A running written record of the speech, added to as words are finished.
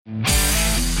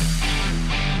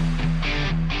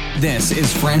This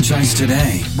is Franchise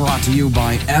Today, brought to you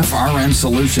by FRM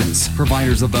Solutions,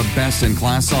 providers of the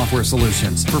best-in-class software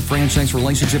solutions for franchise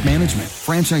relationship management.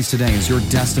 Franchise Today is your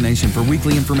destination for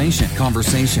weekly information,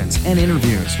 conversations, and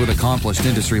interviews with accomplished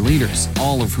industry leaders,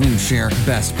 all of whom share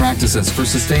best practices for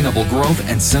sustainable growth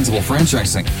and sensible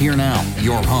franchising. Here now,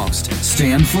 your host,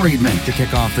 Stan Friedman, to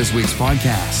kick off this week's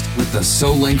podcast with the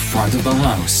Solink front of the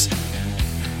house.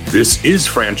 This is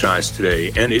Franchise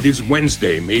Today, and it is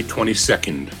Wednesday, May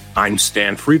 22nd. I'm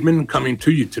Stan Friedman, coming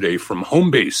to you today from home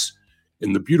base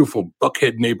in the beautiful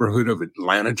Buckhead neighborhood of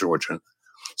Atlanta, Georgia.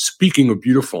 Speaking of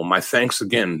beautiful, my thanks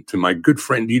again to my good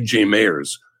friend EJ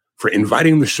Mayers for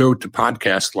inviting the show to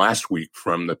podcast last week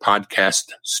from the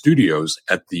podcast studios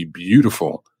at the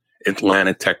beautiful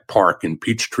Atlanta Tech Park in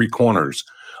Peachtree Corners,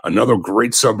 another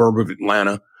great suburb of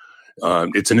Atlanta.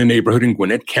 It's in a neighborhood in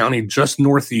Gwinnett County, just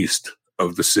northeast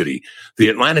of the city. The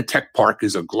Atlanta Tech Park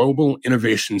is a global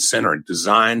innovation center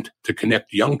designed to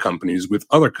connect young companies with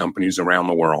other companies around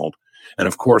the world. And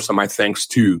of course, my thanks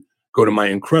go to my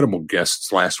incredible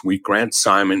guests last week, Grant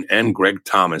Simon and Greg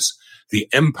Thomas, the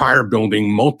empire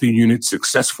building multi-unit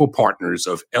successful partners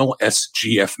of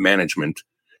LSGF Management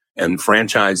and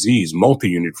franchisees,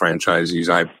 multi-unit franchisees,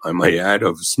 I might add,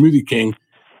 of Smoothie King,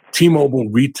 T-Mobile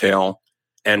Retail,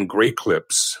 and Gray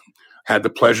Clips. Had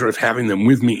the pleasure of having them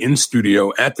with me in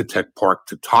studio at the Tech Park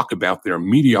to talk about their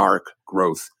meteoric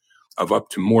growth of up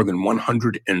to more than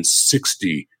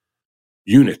 160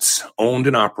 units owned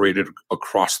and operated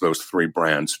across those three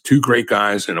brands. Two great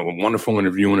guys and a wonderful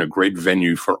interview and a great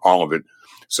venue for all of it.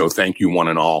 So thank you, one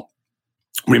and all.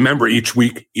 Remember, each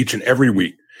and every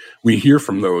week, we hear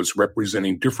from those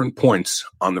representing different points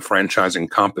on the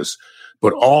franchising compass.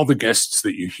 But all the guests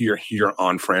that you hear here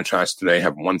on Franchise Today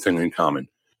have one thing in common.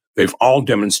 They've all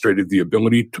demonstrated the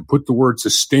ability to put the word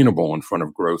sustainable in front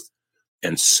of growth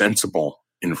and sensible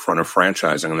in front of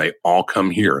franchising. And they all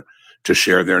come here to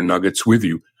share their nuggets with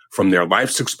you from their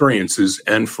life's experiences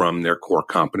and from their core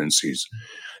competencies.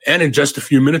 And in just a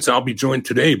few minutes, I'll be joined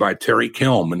today by Terry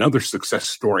Kelm, another success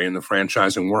story in the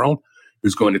franchising world,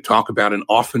 who's going to talk about an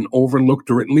often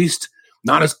overlooked, or at least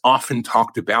not as often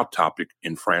talked about topic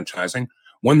in franchising,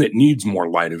 one that needs more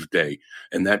light of day.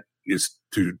 And that is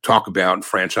to talk about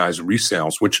franchise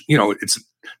resales, which,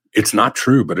 it's not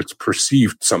true, but it's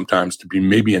perceived sometimes to be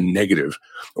maybe a negative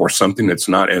or something that's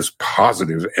not as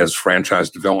positive as franchise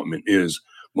development is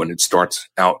when it starts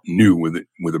out new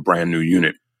with a brand new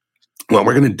unit. Well,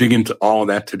 we're going to dig into all of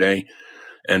that today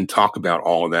and talk about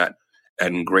all of that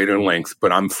at greater length.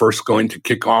 But I'm first going to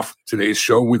kick off today's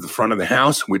show with the front of the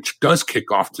house, which does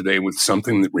kick off today with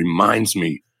something that reminds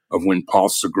me of when Paul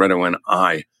Segreto and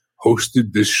I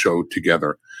hosted this show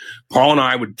together. Paul and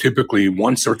I would typically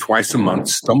once or twice a month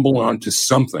stumble onto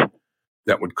something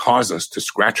that would cause us to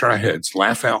scratch our heads,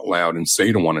 laugh out loud, and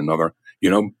say to one another,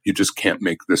 you just can't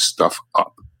make this stuff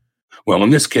up. Well,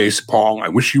 in this case, Paul, I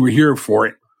wish you were here for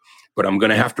it, but I'm going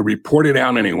to have to report it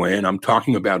out anyway. And I'm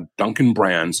talking about Dunkin'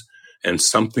 Brands and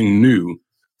something new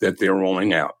that they're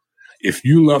rolling out. If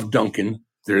you love Dunkin',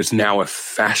 there's now a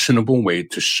fashionable way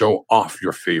to show off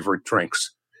your favorite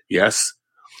drinks. Yes,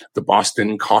 the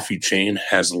Boston coffee chain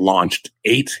has launched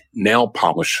 8 nail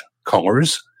polish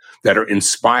colors that are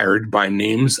inspired by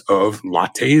names of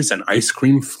lattes and ice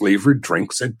cream flavored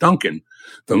drinks at Dunkin'.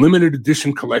 The limited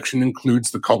edition collection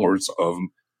includes the colors of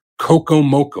Cocoa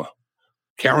Mocha,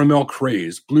 Caramel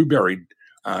Craze, Blueberry,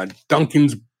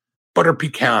 Dunkin's Butter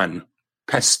Pecan,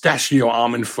 Pistachio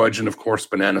Almond Fudge, and of course,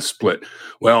 Banana Split.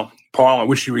 Well, Paul, I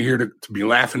wish you were here to be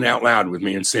laughing out loud with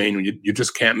me and saying you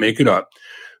just can't make it up.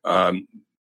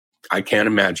 I can't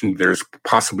imagine there's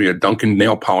possibly a Dunkin'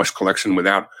 nail polish collection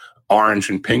without orange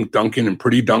and pink Dunkin' and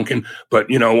pretty Dunkin'. But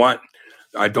you know what?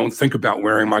 I don't think about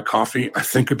wearing my coffee. I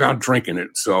think about drinking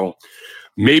it. So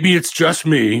maybe it's just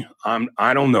me.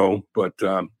 I don't know, but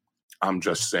I'm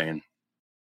just saying.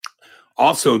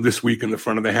 Also this week in the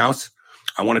front of the house,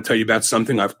 I want to tell you about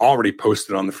something I've already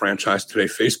posted on the Franchise Today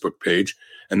Facebook page,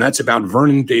 and that's about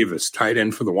Vernon Davis, tight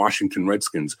end for the Washington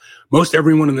Redskins. Most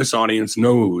everyone in this audience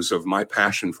knows of my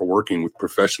passion for working with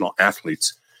professional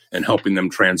athletes and helping them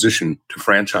transition to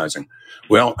franchising.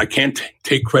 Well, I can't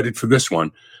take credit for this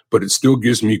one, but it still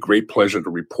gives me great pleasure to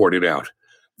report it out.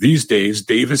 These days,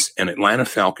 Davis and Atlanta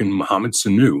Falcon Mohamed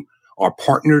Sanu are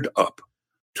partnered up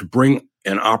to bring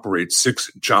and operate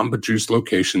 6 Jamba Juice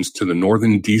locations to the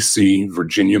northern D.C.,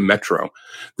 Virginia metro.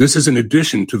 This is in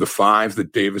addition to the 5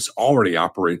 that Davis already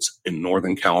operates in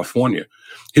Northern California.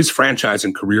 His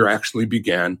franchising career actually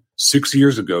began 6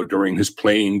 years ago during his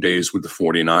playing days with the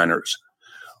 49ers.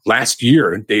 Last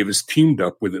year, Davis teamed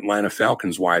up with Atlanta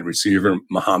Falcons wide receiver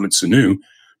Mohamed Sanu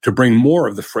to bring more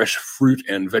of the fresh fruit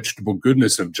and vegetable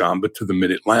goodness of Jamba to the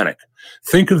Mid-Atlantic.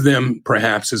 Think of them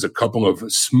perhaps as a couple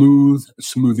of smooth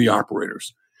smoothie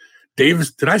operators.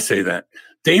 Davis, did I say that?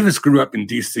 Davis grew up in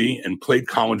D.C. and played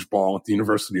college ball at the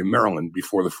University of Maryland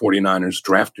before the 49ers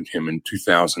drafted him in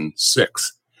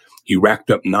 2006. He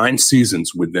racked up 9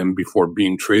 seasons with them before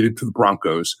being traded to the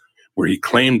Broncos, where he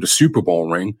claimed a Super Bowl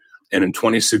ring, and in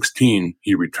 2016,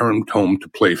 he returned home to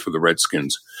play for the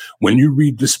Redskins. When you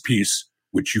read this piece,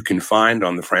 which you can find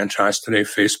on the Franchise Today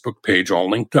Facebook page, all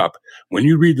linked up, when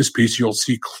you read this piece, you'll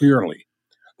see clearly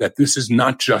that this is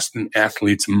not just an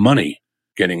athlete's money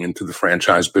getting into the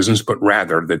franchise business, but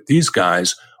rather that these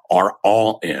guys are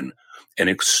all in and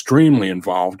extremely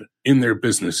involved in their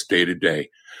business day to day.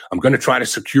 I'm going to try to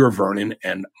secure Vernon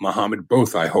and Muhammad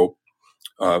both, I hope,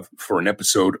 for an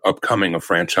episode upcoming of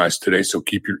Franchise Today, so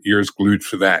keep your ears glued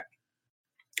for that.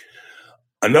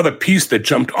 Another piece that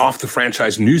jumped off the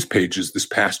franchise news pages this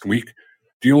past week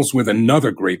deals with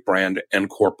another great brand and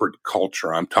corporate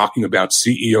culture. I'm talking about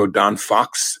CEO Don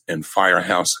Fox and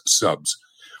Firehouse Subs.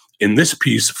 In this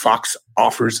piece, Fox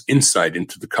offers insight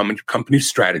into the company's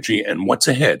strategy and what's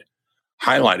ahead,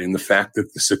 highlighting the fact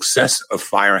that the success of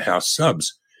Firehouse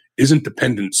Subs isn't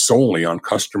dependent solely on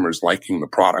customers liking the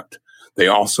product. They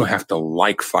also have to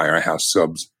like Firehouse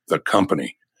Subs, the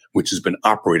company, which has been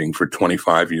operating for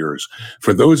 25 years.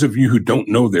 For those of you who don't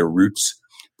know their roots,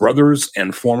 brothers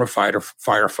and former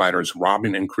firefighters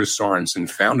Robin and Chris Sorensen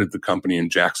founded the company in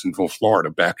Jacksonville, Florida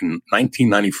back in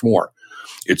 1994.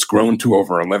 It's grown to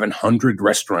over 1,100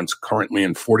 restaurants currently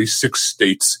in 46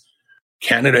 states,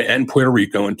 Canada and Puerto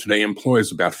Rico, and today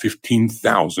employs about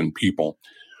 15,000 people.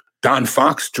 Don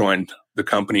Fox joined the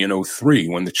company in 2003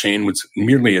 when the chain was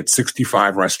merely at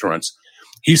 65 restaurants.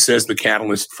 He says the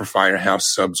catalyst for Firehouse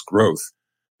Subs' growth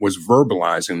was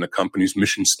verbalizing the company's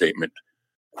mission statement,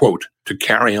 quote, to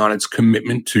carry on its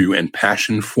commitment to and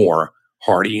passion for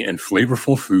hearty and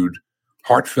flavorful food,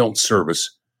 heartfelt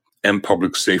service, and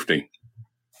public safety.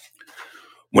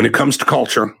 When it comes to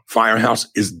culture, Firehouse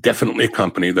is definitely a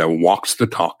company that walks the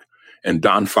talk, and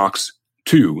Don Fox,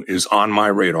 too, is on my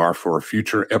radar for a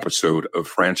future episode of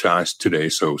Franchise Today,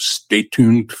 so stay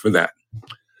tuned for that.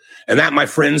 And that, my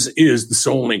friends, is the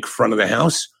SoulLink front of the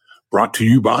house, brought to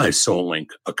you by SoulLink,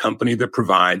 a company that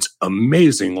provides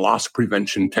amazing loss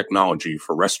prevention technology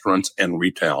for restaurants and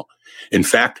retail. In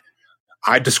fact,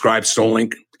 I describe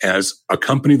SoulLink as a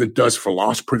company that does for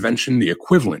loss prevention the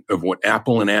equivalent of what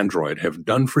Apple and Android have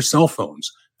done for cell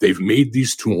phones. They've made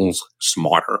these tools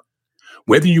smarter.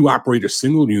 Whether you operate a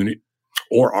single unit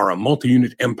or are a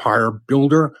multi-unit empire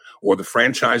builder or the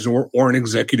franchisor or an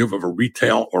executive of a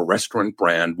retail or restaurant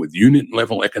brand with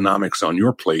unit-level economics on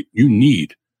your plate, you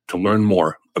need to learn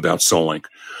more about SoulLink.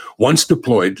 Once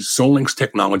deployed, SoulLink's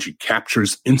technology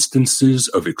captures instances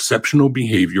of exceptional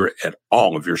behavior at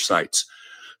all of your sites.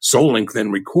 SoulLink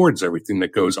then records everything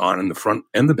that goes on in the front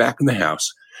and the back of the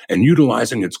house, and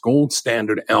utilizing its gold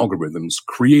standard algorithms,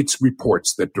 creates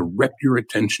reports that direct your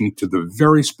attention to the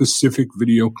very specific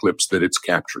video clips that it's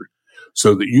captured,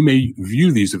 so that you may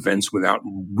view these events without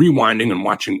rewinding and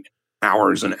watching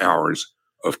hours and hours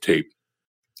of tape.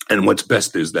 And what's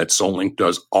best is that SoulLink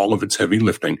does all of its heavy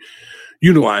lifting,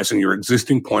 utilizing your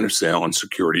existing point of sale and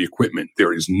security equipment.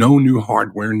 There is no new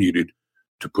hardware needed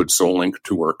to put SoulLink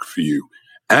to work for you.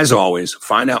 As always,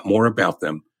 find out more about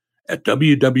them at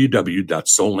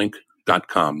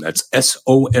www.soullink.com. That's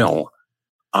SOLINK.com.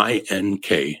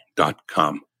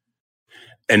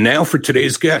 And now for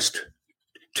today's guest.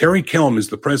 Terry Kelm is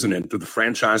the president of the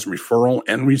Franchise Referral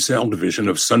and Resale Division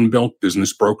of Sunbelt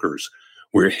Business Brokers,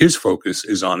 where his focus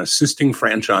is on assisting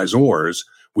franchisors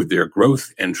with their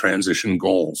growth and transition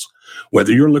goals.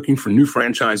 Whether you're looking for new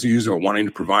franchisees or wanting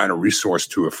to provide a resource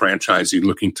to a franchisee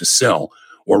looking to sell,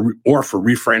 or for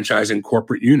refranchising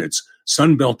corporate units,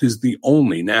 Sunbelt is the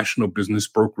only national business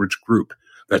brokerage group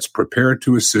that's prepared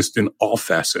to assist in all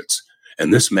facets.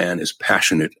 And this man is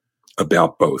passionate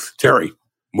about both. Terry,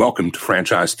 welcome to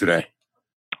Franchise Today.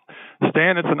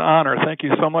 Stan, it's an honor. Thank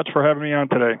you so much for having me on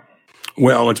today.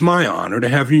 Well, it's my honor to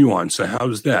have you on. So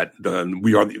how's that?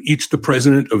 We are each the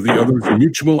president of the other's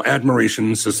Mutual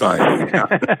Admiration Society.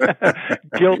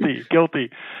 Guilty.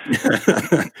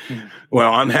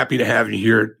 Well, I'm happy to have you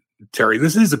here, Terry.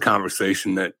 This is a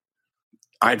conversation that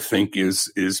I think is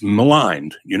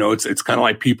maligned. You know, it's kind of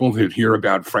like people who hear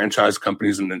about franchise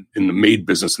companies in the maid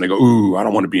business and they go, "Ooh, I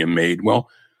don't want to be a maid." Well,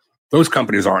 those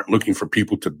companies aren't looking for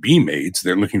people to be maids.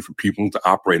 They're looking for people to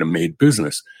operate a maid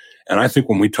business. And I think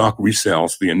when we talk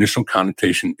resales, the initial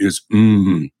connotation is,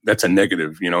 that's a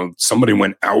negative. You know, somebody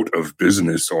went out of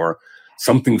business or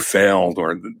something failed,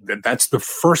 or that's the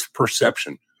first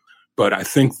perception. But I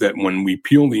think that when we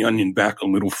peel the onion back a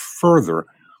little further,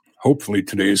 hopefully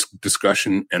today's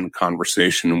discussion and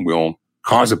conversation will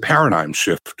cause a paradigm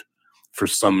shift for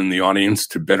some in the audience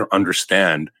to better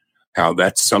understand how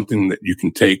that's something that you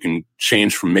can take and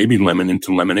change from maybe lemon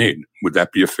into lemonade. Would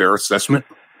that be a fair assessment?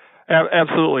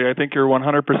 Absolutely. I think you're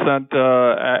 100%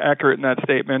 accurate in that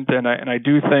statement, and I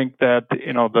do think that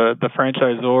the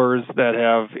franchisors that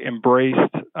have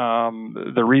embraced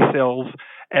the resales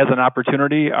as an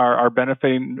opportunity are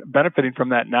benefiting from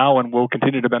that now, and will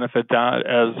continue to benefit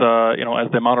as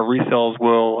the amount of resales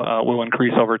will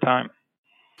increase over time.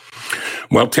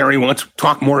 Well, Terry, let's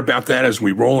talk more about that as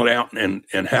we roll it out and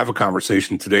have a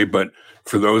conversation today. But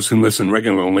for those who listen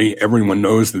regularly, everyone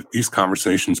knows that these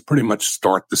conversations pretty much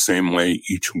start the same way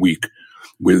each week,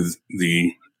 with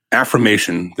the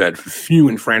affirmation that few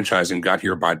in franchising got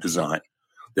here by design.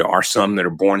 There are some that are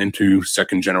born into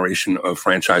second generation of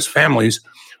franchise families,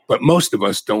 but most of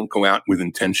us don't go out with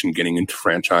intention getting into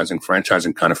franchising.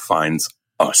 Franchising kind of finds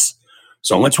us.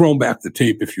 So let's roll back the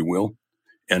tape, if you will,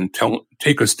 and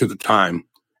take us to the time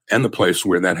and the place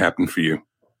where that happened for you.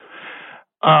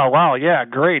 Wow. Yeah,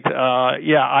 great.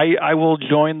 I will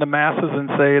join the masses and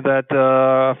say that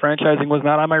franchising was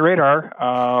not on my radar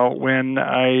when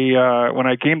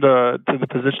I came to the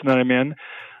position that I'm in.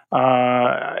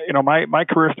 My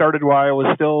career started while I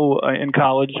was still in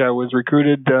college. I was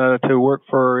recruited to work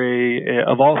for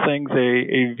of all things,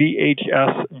 a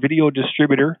VHS video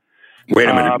distributor. Wait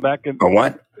a minute. A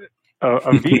what?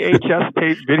 A VHS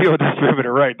tape video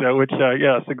distributor, right? Which,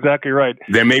 yes, exactly right.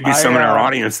 There may be some in our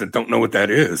audience that don't know what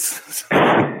that is.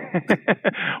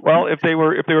 Well, if they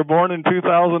were born in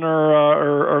 2000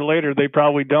 or later, they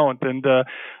probably don't. And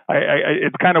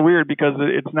it's kind of weird because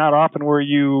it's not often where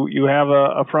you have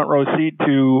a front row seat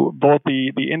to both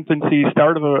the infancy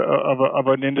start of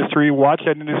an industry, watch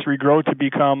that industry grow to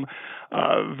become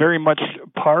very much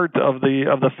part of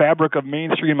the fabric of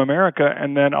mainstream America,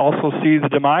 and then also see the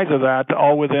demise of that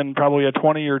all within probably a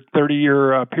 20 or 30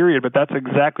 year period. But that's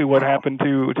exactly what happened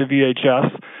to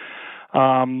VHS.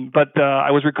 But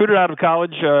I was recruited out of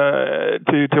college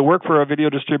to work for a video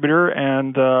distributor,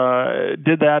 and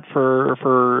did that for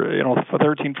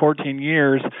 13, 14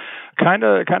 years. Kind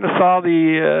of saw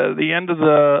the end of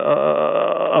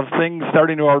things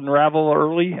starting to unravel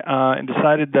early, and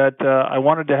decided that I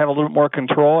wanted to have a little bit more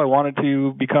control. I wanted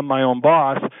to become my own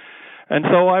boss. And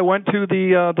so I went to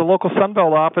the local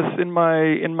Sunbelt office in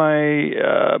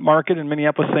my market in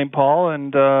Minneapolis-St. Paul,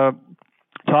 and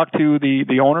talked to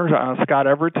the owner, Scott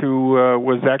Everett, who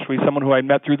was actually someone who I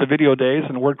met through the video days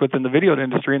and worked with in the video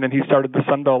industry, and then he started the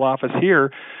Sunbelt office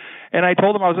here. And I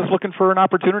told him I was just looking for an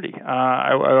opportunity.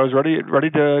 I was ready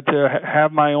to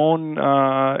have my own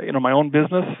my own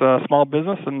business, small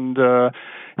business, and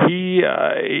he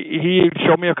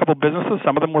showed me a couple businesses.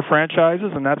 Some of them were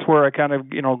franchises, and that's where I kind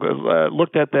of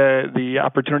looked at the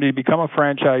opportunity to become a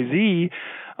franchisee.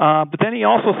 But then he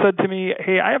also said to me,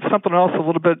 "Hey, I have something else a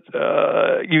little bit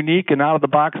unique and out of the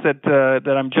box that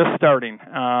I'm just starting."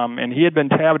 And he had been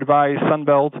tabbed by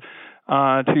Sunbelt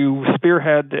to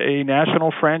spearhead a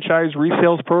national franchise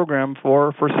resales program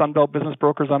for Sunbelt Business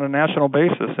Brokers on a national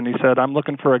basis. And he said, "I'm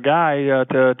looking for a guy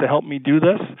to help me do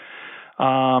this.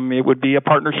 It would be a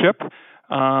partnership.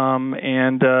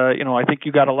 I think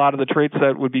you got a lot of the traits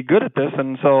that would be good at this."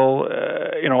 And so,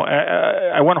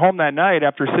 I went home that night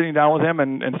after sitting down with him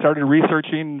and started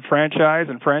researching franchise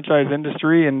and franchise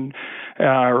industry and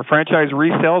franchise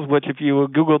resales, which if you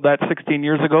Googled that 16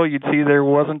 years ago, you'd see there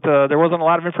wasn't a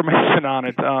lot of information on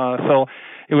it. So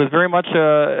it was very much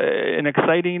an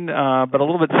exciting, but a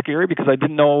little bit scary because I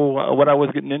didn't know what I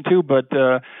was getting into. But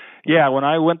when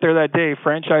I went there that day,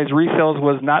 franchise resales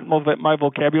was not my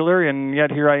vocabulary, and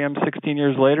yet here I am 16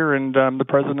 years later, and I'm the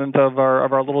president of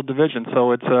our little division.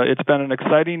 So it's been an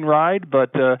exciting ride,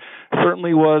 but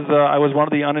certainly I was one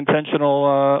of the unintentional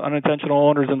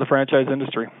owners in the franchise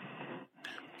industry.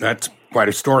 That's quite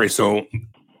a story. So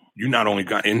you not only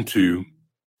got into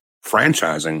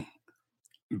franchising,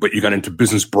 but you got into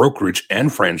business brokerage and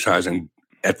franchising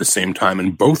at the same time,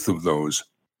 and both of those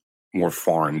were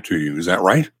foreign to you. Is that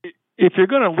right? If you're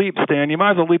going to leap, Stan, you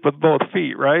might as well leap with both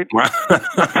feet, right? Well,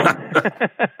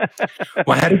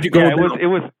 how did you go? It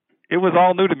was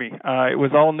all new to me. It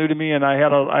was all new to me, and I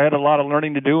had a lot of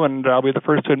learning to do. And I'll be the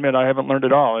first to admit I haven't learned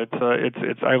it all.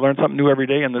 I learn something new every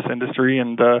day in this industry,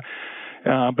 and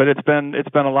but it's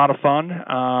been a lot of fun.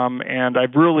 And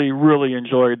I've really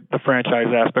enjoyed the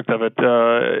franchise aspect of it.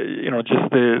 Just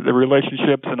the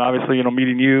relationships, and obviously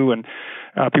meeting you and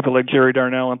people like Jerry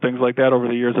Darnell and things like that over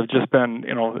the years have just been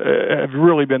have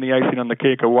really been the icing on the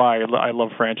cake of why I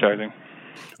love franchising.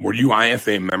 Were you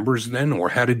IFA members then, or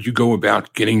how did you go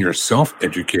about getting yourself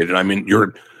educated? I mean,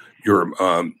 your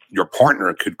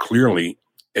partner could clearly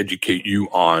educate you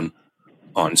on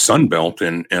Sunbelt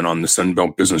and on the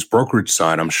Sunbelt Business Brokerage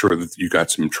side. I'm sure that you got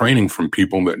some training from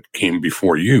people that came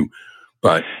before you.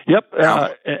 But yep,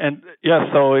 and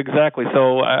yeah, so exactly.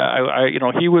 So I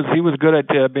he was good at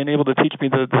being able to teach me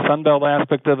the Sunbelt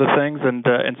aspect of the things, and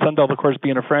Sunbelt, of course,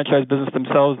 being a franchise business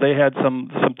themselves, they had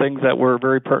some things that were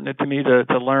very pertinent to me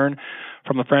to learn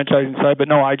from the franchising side. But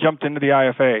no, I jumped into the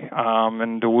IFA,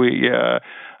 and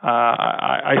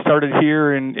I started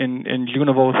here in June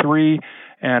of '03.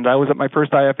 And I was at my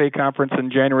first IFA conference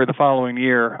in January the following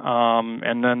year,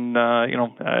 and then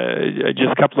I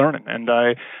just kept learning. And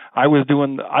I was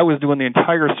doing the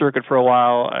entire circuit for a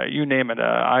while. You name it,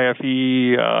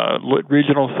 IFE,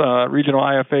 regional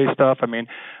IFA stuff. I mean,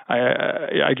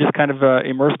 I just kind of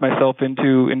immersed myself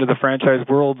into the franchise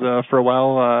world for a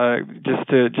while, just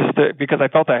to because I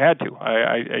felt I had to.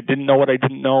 I didn't know what I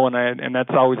didn't know, and that's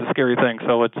always a scary thing.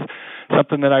 So it's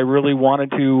something that I really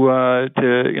wanted to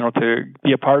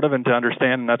be a part of and to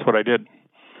understand, and that's what I did.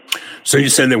 So you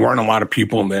said there weren't a lot of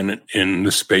people then in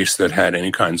the space that had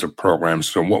any kinds of programs.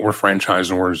 So what were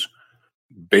franchisors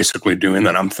basically doing?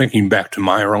 And I'm thinking back to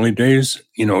my early days,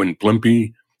 in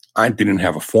Blimpie, I didn't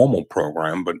have a formal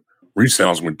program, but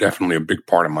resales were definitely a big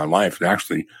part of my life.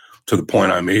 Actually, to the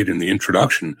point I made in the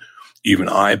introduction, even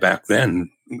I back then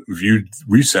viewed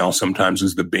resale sometimes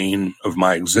as the bane of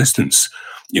my existence.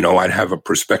 I'd have a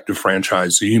prospective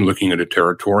franchisee looking at a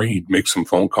territory. He'd make some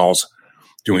phone calls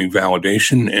doing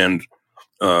validation, and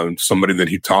somebody that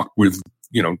he talked with,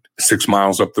 6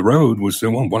 miles up the road would say,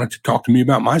 well, why don't you talk to me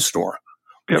about my store?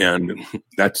 Yep. And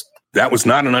that was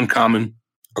not an uncommon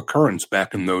occurrence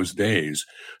back in those days.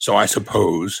 So I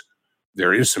suppose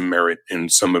there is some merit in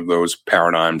some of those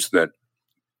paradigms that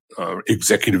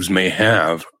executives may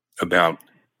have about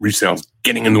resales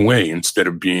getting in the way instead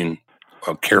of being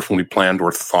a carefully planned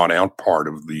or thought out part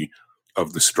of the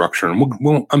structure. And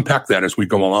we'll unpack that as we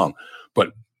go along.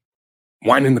 But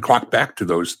winding the clock back to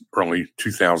those early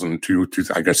 2002,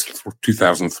 I guess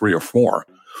 2003 or 4,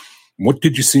 what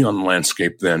did you see on the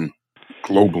landscape then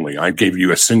globally? I gave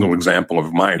you a single example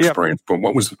of my experience, but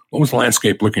what was the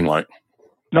landscape looking like?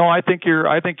 No, I think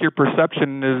your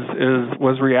perception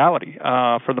was reality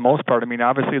for the most part. I mean,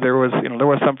 obviously there was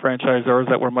some franchisors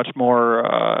that were much more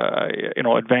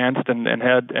advanced and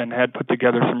had put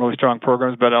together some really strong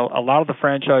programs, but a lot of the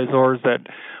franchisors that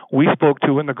we spoke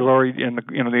to in the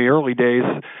the early days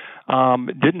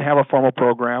didn't have a formal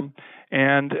program.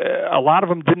 And a lot of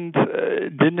them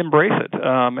didn't embrace it,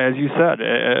 as you said.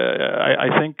 I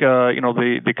think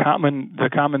the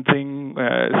common thing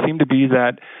seemed to be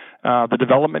that the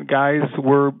development guys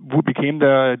became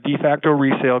the de facto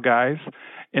resale guys.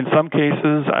 In some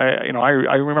cases,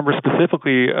 I remember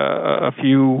specifically a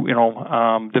few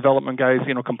development guys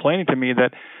complaining to me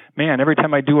that, man, every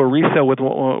time I do a resale with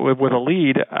a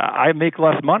lead, I make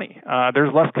less money.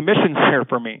 There's less commissions there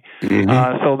for me.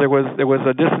 Mm-hmm. So there was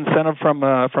a disincentive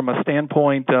from a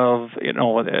standpoint of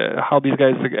how these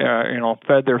guys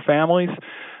fed their families.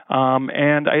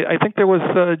 And I think there was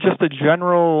just a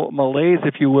general malaise,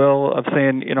 if you will, of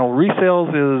saying,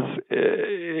 resales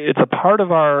it's a part of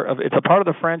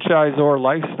the franchisor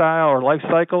lifestyle or life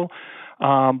cycle,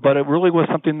 but it really was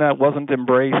something that wasn't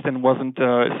embraced and wasn't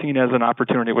seen as an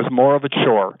opportunity. It was more of a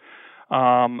chore.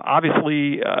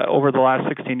 Obviously, over the last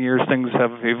 16 years, things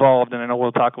have evolved, and I know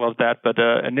we'll talk about that. But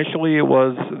initially,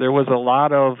 there was a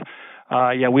lot of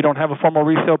we don't have a formal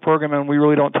resale program, and we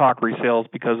really don't talk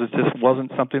resales because it just wasn't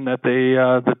something that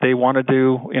they wanted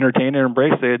to entertain and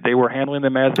embrace. They were handling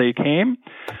them as they came,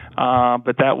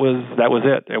 but that was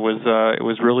it. It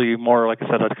was really more, like I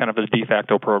said, kind of a de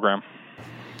facto program.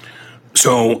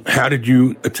 So, how did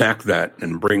you attack that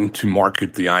and bring to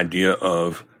market the idea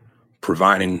of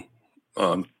providing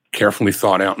carefully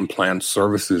thought out and planned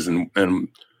services and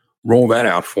roll that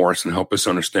out for us and help us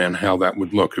understand how that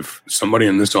would look if somebody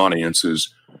in this audience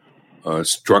is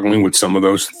struggling with some of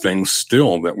those things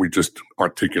still that we just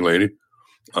articulated?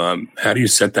 How do you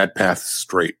set that path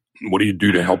straight? What do you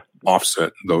do to help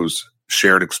offset those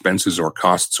shared expenses or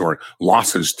costs or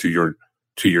losses to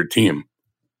your team?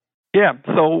 Yeah,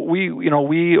 so we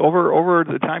over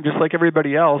the time, just like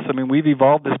everybody else, I mean, we've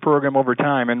evolved this program over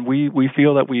time, and we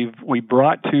feel that we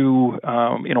brought to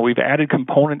we've added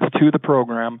components to the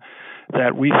program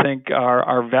that we think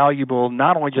are valuable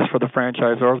not only just for the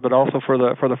franchisors but also for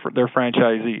their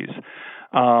franchisees.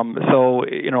 So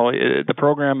the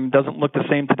program doesn't look the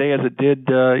same today as it did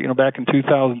back in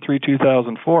 2003,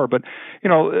 2004. But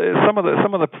some of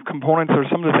the components or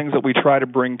some of the things that we try to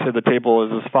bring to the table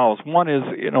is as follows. One is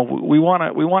we want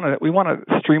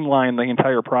to streamline the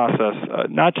entire process,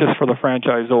 not just for the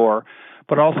franchisor,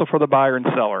 but also for the buyer and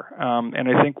seller. And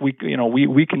I think we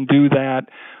can do that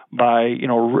by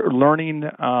learning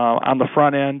on the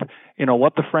front end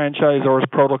what the franchisor's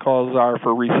protocols are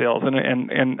for resales.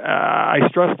 And I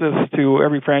stress this to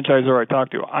every franchisor I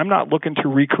talk to. I'm not looking to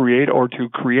recreate or to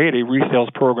create a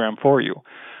resales program for you.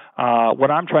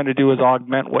 What I'm trying to do is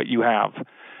augment what you have.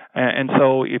 And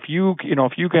so if you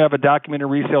have a documented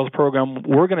resales program,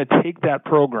 we're going to take that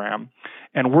program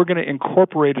and we're going to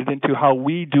incorporate it into how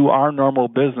we do our normal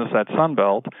business at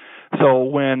Sunbelt. So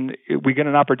when we get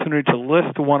an opportunity to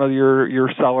list one of your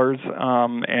sellers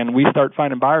and we start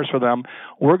finding buyers for them,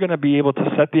 we're going to be able to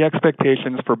set the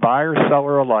expectations for buyer,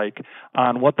 seller alike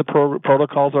on what the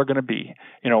protocols are going to be.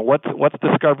 What's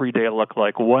discovery day look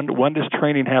like? When does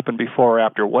training happen before or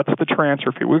after? What's the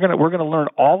transfer fee? We're going to learn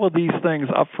all of these things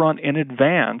up front in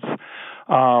advance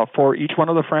for each one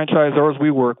of the franchisors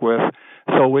we work with.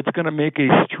 So it's going to make a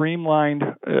streamlined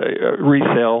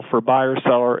resale for buyer,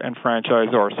 seller, and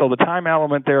franchisor. So the time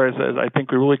element there is I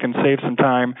think we really can save some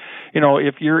time.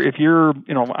 If you're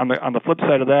on the flip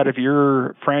side of that, if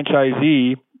your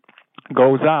franchisee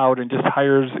goes out and just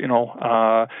hires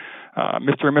Mr.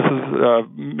 and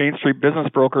Mrs. Main Street business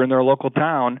broker in their local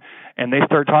town, and they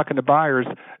start talking to buyers,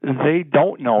 they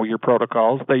don't know your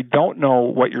protocols. They don't know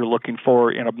what you're looking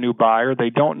for in a new buyer. They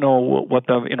don't know what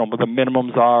the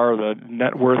minimums are, the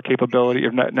net worth capability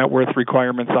or net worth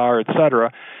requirements are, et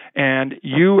cetera. And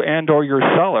you and or your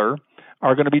seller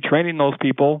are going to be training those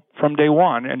people from day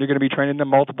one, and you're going to be training them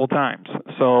multiple times.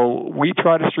 So we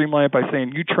try to streamline it by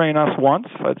saying, you train us once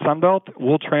at Sunbelt,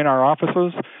 we'll train our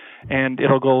offices, and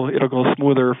it'll go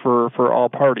smoother for all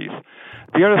parties.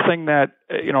 The other thing that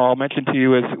I'll mention to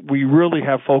you is we really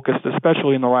have focused,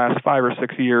 especially in the last 5 or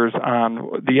 6 years,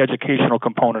 on the educational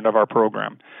component of our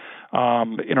program.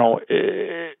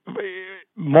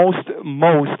 Most,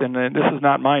 and this is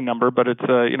not my number, but it's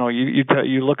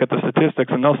you look at the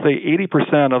statistics, and they'll say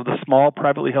 80% of the small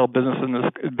privately held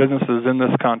businesses in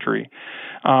this country,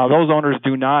 those owners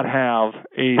do not have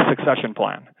a succession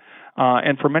plan.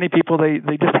 And for many people,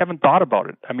 they just haven't thought about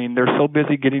it. I mean, they're so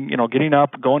busy getting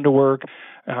up, going to work,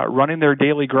 running their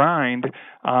daily grind.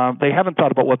 They haven't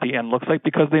thought about what the end looks like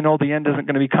because they know the end isn't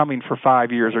going to be coming for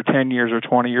 5 years or 10 years or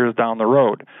 20 years down the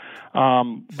road.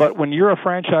 But when you're a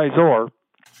franchisor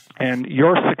and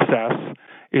your success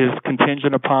is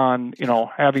contingent upon,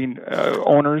 having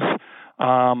owners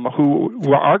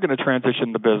who are going to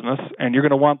transition the business, and you're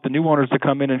going to want the new owners to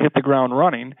come in and hit the ground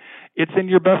running, it's in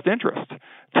your best interest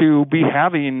to be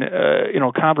having,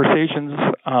 conversations,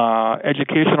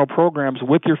 educational programs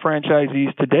with your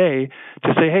franchisees today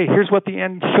to say, hey, here's what the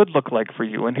end should look like for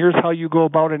you, and here's how you go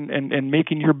about and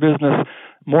making your business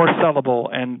more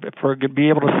sellable and be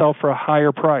able to sell for a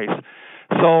higher price.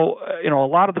 So, a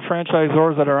lot of the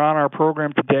franchisors that are on our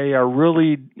program today are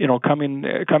really, coming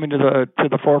to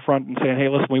the forefront and saying, hey,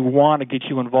 listen, we want to get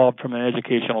you involved from an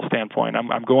educational standpoint.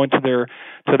 I'm going to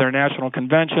their national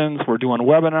conventions. We're doing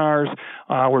webinars.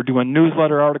 We're doing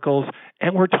newsletter articles,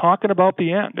 and we're talking about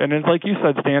the end. And it's like you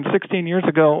said, Stan, 16 years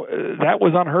ago, that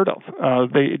was unheard of.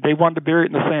 They wanted to bury it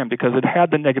in the sand because it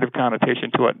had the negative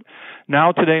connotation to it.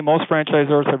 Now today, most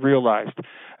franchisors have realized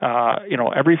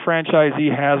every franchisee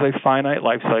has a finite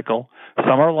life cycle.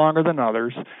 Some are longer than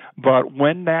others, but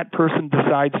when that person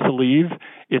decides to leave,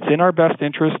 it's in our best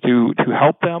interest to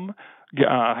help them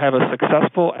have a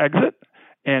successful exit,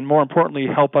 and more importantly,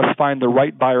 help us find the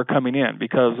right buyer coming in,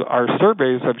 because our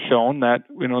surveys have shown that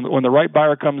when the right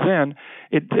buyer comes in,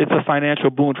 it's a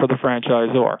financial boon for the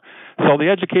franchisor. So the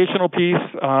educational piece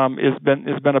has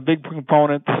been a big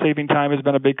component. The saving time has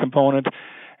been a big component.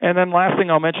 And then last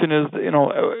thing I'll mention is,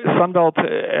 Sunbelt,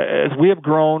 as we have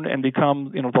grown and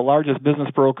become, the largest business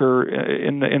broker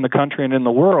in the country and in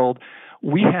the world,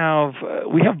 we have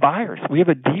buyers. We have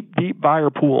a deep buyer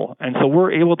pool. And so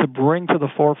we're able to bring to the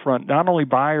forefront not only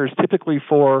buyers typically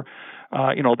for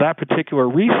that particular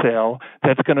resale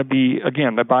that's going to be,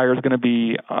 again, the buyer is going to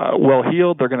be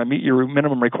well-heeled. They're going to meet your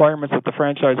minimum requirements that the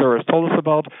franchisor has told us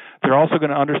about. They're also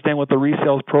going to understand what the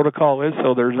resales protocol is,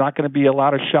 so there's not going to be a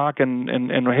lot of shock and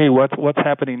hey, what's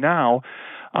happening now?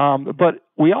 But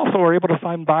we also are able to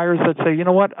find buyers that say, you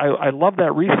know what, I love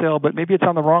that resale, but maybe it's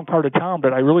on the wrong part of town,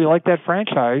 but I really like that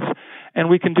franchise, and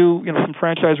we can do some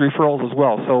franchise referrals as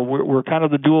well. So we're kind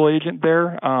of the dual agent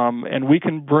there, and we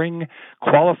can bring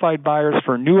qualified buyers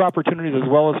for new opportunities as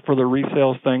well as for the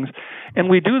resales things. And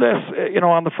we do this,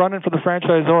 on the front end for the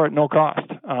franchisor at no cost.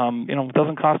 It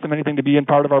doesn't cost them anything to be in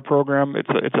part of our program. It's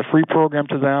a free program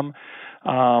to them.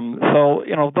 So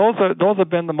those have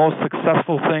been the most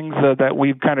successful things that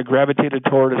we've kind of gravitated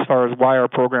toward as far as why our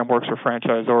program works for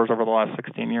franchisors over the last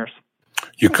 16 years.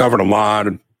 You covered a lot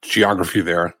of geography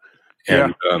there,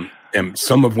 and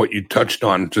some of what you touched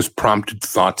on just prompted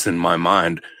thoughts in my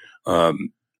mind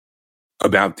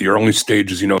about the early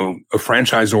stages. A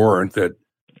franchisor that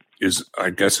is, I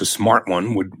guess, a smart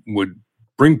one would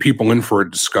bring people in for a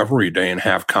discovery day and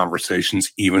have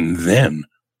conversations even then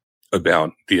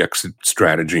about the exit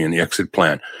strategy and the exit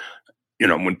plan.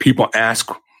 When people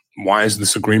ask, why is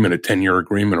this agreement a 10-year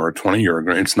agreement or a 20-year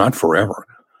agreement? It's not forever.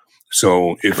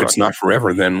 So if Correct. It's not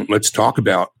forever, then let's talk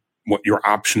about what your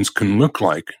options can look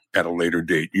like at a later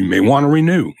date. You may want to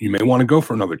renew. You may want to go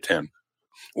for another 10.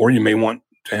 Or you may want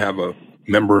to have a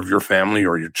member of your family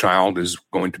or your child is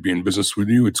going to be in business with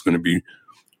you. It's going to be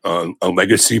a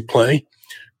legacy play.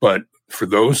 But for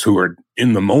those who are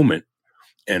in the moment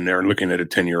and they're looking at a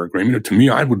 10-year agreement, to me,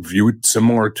 I would view it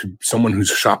similar to someone who's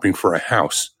shopping for a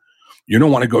house. You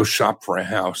don't want to go shop for a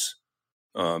house,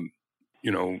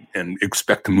 and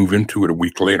expect to move into it a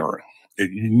week later.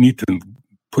 You need to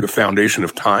put a foundation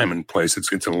of time in place.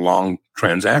 It's a long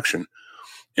transaction.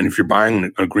 And if you're buying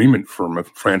an agreement from a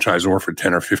franchisor for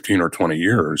 10 or 15 or 20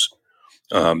 years,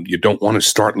 you don't want to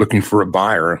start looking for a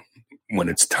buyer when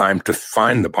it's time to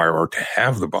find the buyer or to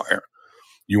have the buyer.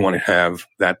 You want to have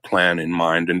that plan in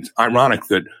mind. And it's ironic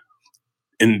that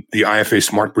in the IFA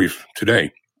Smart Brief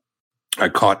today, I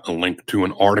caught a link to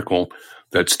an article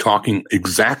that's talking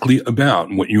exactly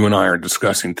about what you and I are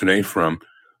discussing today from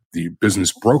the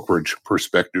business brokerage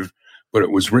perspective, but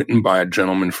it was written by a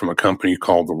gentleman from a company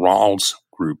called the Resales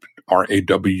Group,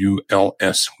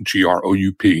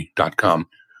 RAWLSGROUP.com.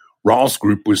 Resales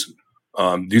Group was,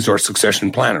 these are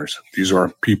succession planners. These are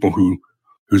people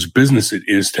whose business it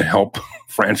is to help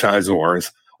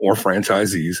franchisors or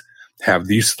franchisees have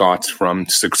these thoughts from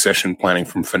succession planning,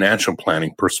 from financial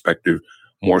planning perspective,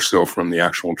 more so from the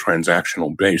actual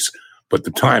transactional base. But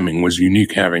the timing was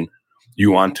unique, having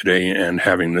you on today and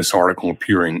having this article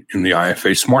appearing in the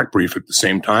IFA Smart Brief at the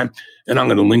same time. And I'm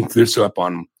going to link this up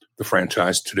on the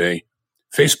Franchise Today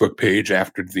Facebook page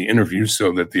after the interview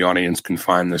so that the audience can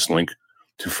find this link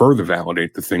to further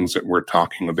validate the things that we're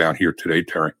talking about here today,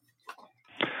 Terry.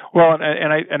 Well,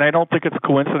 and I don't think it's a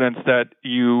coincidence that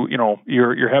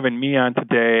you're having me on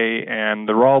today and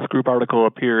the Resales Group article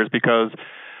appears because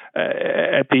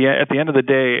at the end of the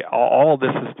day, all of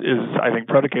this is I think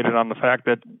predicated on the fact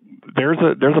that there's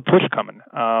a push coming.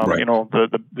 Right.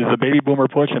 There's a baby boomer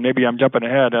push, and maybe I'm jumping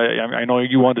ahead. I know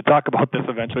you wanted to talk about this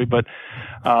eventually, but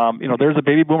there's a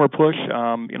baby boomer push.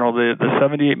 The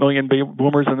 78 million baby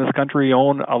boomers in this country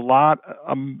own a lot.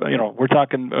 We're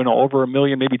talking over 1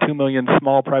 million, maybe 2 million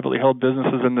small privately held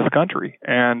businesses in this country,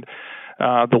 and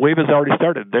the wave has already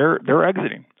started. They're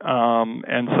exiting,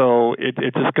 and so it's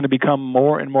just going to become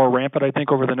more and more rampant. I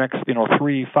think over the next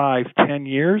 3, 5, 10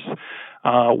 years,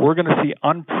 we're going to see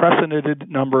unprecedented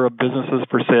number of businesses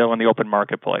for sale in the open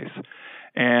marketplace.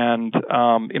 And so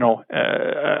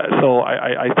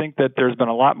I think that there's been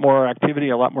a lot more activity,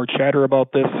 a lot more chatter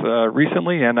about this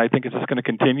recently, and I think it's just going to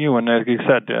continue. And as you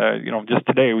said, just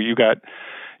today you got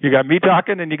me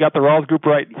talking, and you got the Resales Group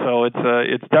writing. So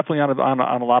it's definitely on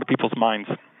a lot of people's minds.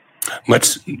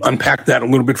 Let's unpack that a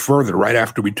little bit further right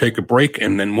after we take a break,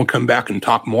 and then we'll come back and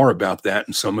talk more about that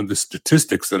and some of the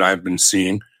statistics that I've been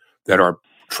seeing that are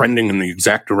trending in the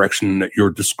exact direction that you're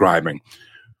describing.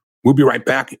 We'll be right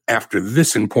back after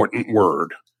this important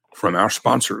word from our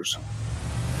sponsors.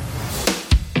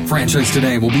 Franchise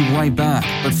Today will be right back,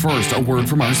 but first, a word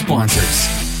from our sponsors.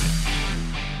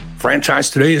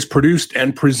 Franchise Today is produced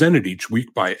and presented each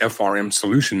week by FRM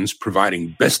Solutions,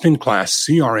 providing best-in-class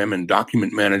CRM and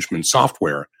document management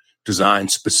software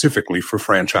designed specifically for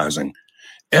franchising.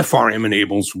 FRM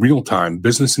enables real-time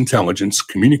business intelligence,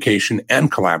 communication,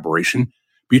 and collaboration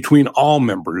between all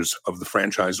members of the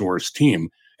franchisor's team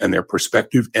and their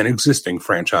prospective and existing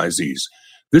franchisees.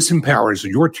 This empowers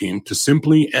your team to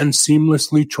simply and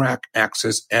seamlessly track,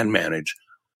 access, and manage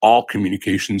all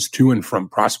communications to and from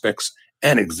prospects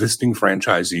and existing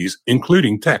franchisees,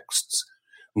 including texts.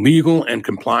 Legal and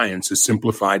compliance is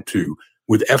simplified too.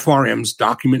 With FRM's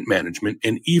document management,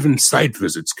 and even site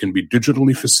visits can be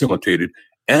digitally facilitated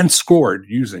and scored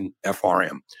using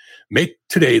FRM. Make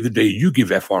today the day you give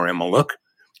FRM a look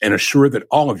and assure that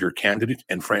all of your candidate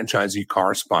and franchisee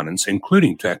correspondence,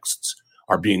 including texts,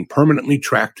 are being permanently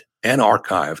tracked and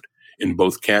archived in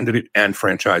both candidate and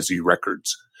franchisee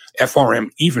records. FRM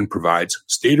even provides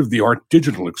state-of-the-art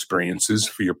digital experiences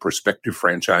for your prospective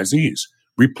franchisees,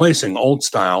 replacing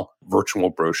old-style virtual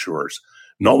brochures.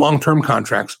 No long-term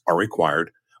contracts are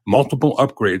required. Multiple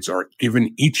upgrades are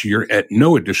given each year at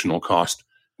no additional cost.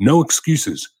 No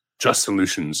excuses, just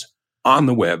solutions on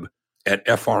the web at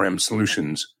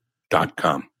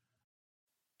frmsolutions.com.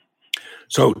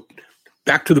 So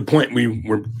back to the point we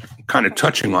were kind of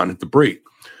touching on at the break.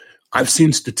 I've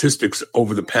seen statistics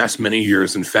over the past many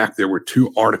years. In fact, there were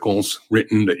 2 articles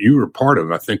written that you were part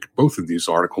of. I think both of these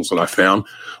articles that I found,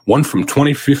 one from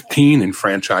 2015 in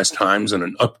Franchise Times and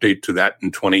an update to that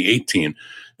in 2018.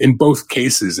 In both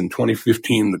cases, in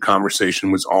 2015, the conversation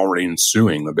was already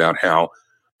ensuing about how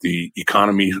the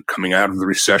economy coming out of the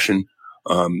recession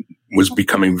was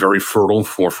becoming very fertile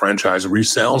for franchise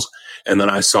resales. And then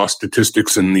I saw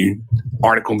statistics in the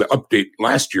article, the update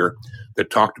last year, that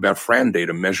talked about Fran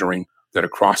data measuring that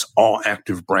across all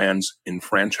active brands in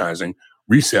franchising,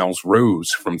 resales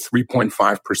rose from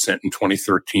 3.5% in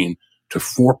 2013 to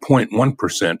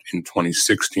 4.1% in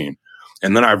 2016.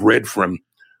 And then I've read from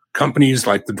companies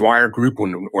like the Dwyer Group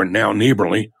or now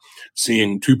Neighborly,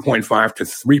 seeing 2.5 to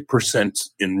 3%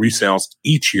 in resales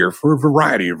each year for a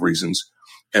variety of reasons.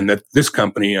 And that this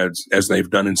company, as they've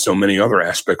done in so many other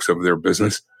aspects of their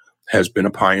business, has been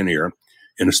a pioneer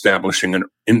in establishing an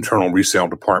internal resale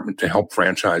department to help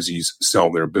franchisees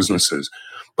sell their businesses.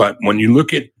 But when you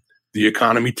look at the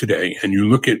economy today and you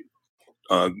look at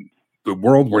the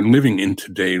world we're living in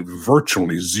today,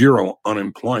 virtually zero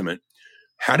unemployment,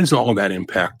 how does all of that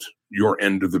impact your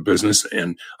end of the business?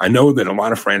 And I know that a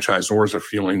lot of franchisors are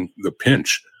feeling the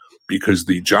pinch because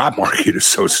the job market is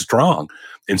so strong.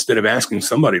 Instead of asking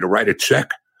somebody to write a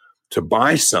check to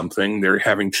buy something, they're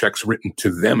having checks written to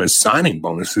them as signing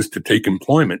bonuses to take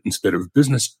employment instead of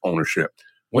business ownership.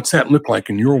 What's that look like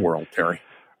in your world, Terry?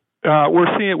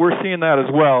 We're seeing that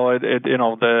as well. I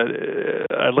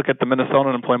look at the Minnesota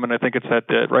unemployment. I think it's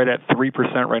right at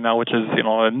 3% right now, which is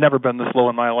never been this low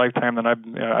in my lifetime. And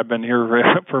I've been here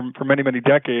for many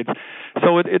decades.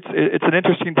 So it's an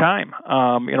interesting time,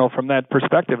 from that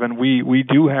perspective. And we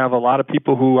do have a lot of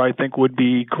people who I think would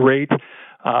be great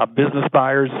business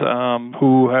buyers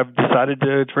who have decided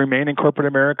to remain in corporate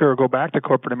America or go back to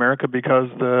corporate America because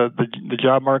the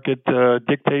job market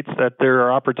dictates that there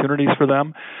are opportunities for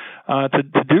them to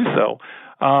do so.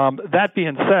 That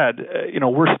being said,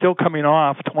 we're still coming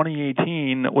off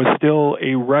 2018 was still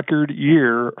a record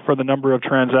year for the number of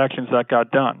transactions that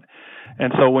got done.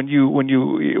 And so when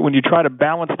you try to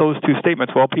balance those two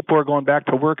statements, well, people are going back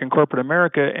to work in corporate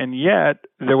America, and yet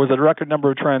there was a record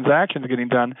number of transactions getting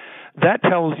done, that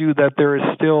tells you that there is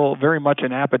still very much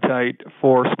an appetite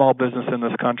for small business in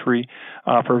this country,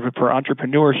 for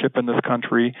entrepreneurship in this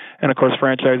country, and of course,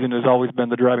 franchising has always been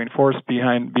the driving force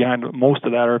behind most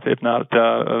of that, or if not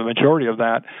a majority of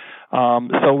that.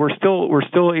 So we're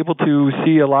still able to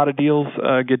see a lot of deals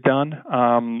get done.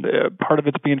 Part of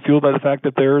it's being fueled by the fact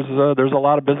that there's a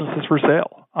lot of businesses for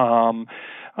sale.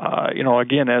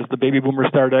 Again, as the baby boomers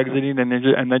start exiting, and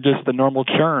then just the normal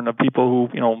churn of people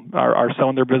who are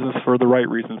selling their business for the right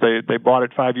reasons. They bought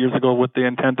it 5 years ago with the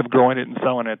intent of growing it and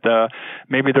selling it.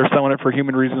 Maybe they're selling it for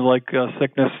human reasons like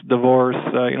sickness, divorce,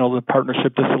 the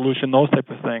partnership dissolution, those type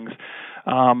of things.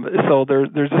 So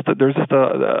there's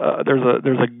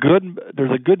a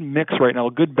good mix right now,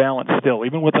 a good balance still,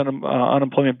 even with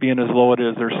unemployment being as low it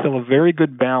is. There's still a very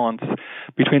good balance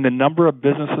between the number of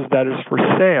businesses that is for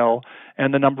sale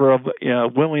and the number of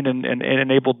willing and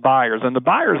enabled buyers. And the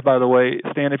buyers, by the way,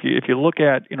 Stan, if you look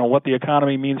at what the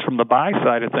economy means from the buy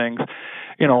side of things,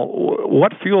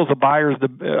 what fuels a buyer's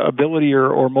ability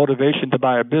or motivation to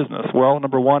buy a business? Well,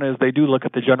 number one is they do look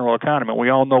at the general economy. We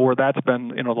all know where that's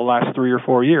been, the last 3 or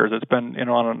 4 years. It's been,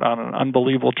 on an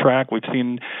unbelievable track. We've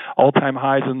seen all-time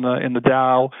highs in the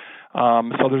Dow.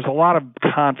 So there's a lot of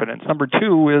confidence. Number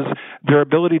two is their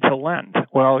ability to lend.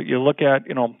 Well, you look at,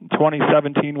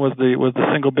 2017 was the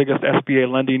single biggest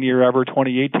SBA lending year ever.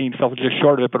 2018 fell just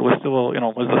short of it, but it was still,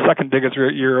 was the second biggest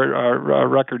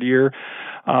record year.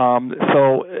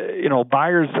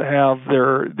 Buyers have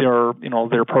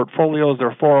their portfolios,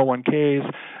 their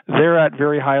 401ks. They're at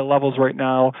very high levels right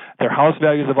now. Their house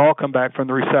values have all come back from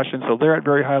the recession, so they're at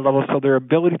very high levels. So their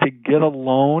ability to get a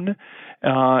loan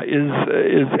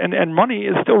and money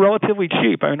is still relatively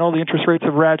cheap. I know the interest rates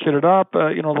have ratcheted up,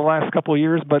 the last couple of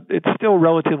years, but it's still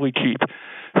relatively cheap.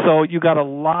 So you got a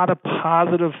lot of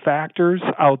positive factors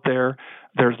out there.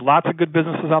 There's lots of good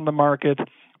businesses on the market.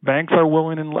 Banks are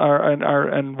willing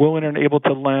and willing and able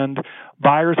to lend.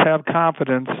 Buyers have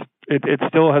confidence, it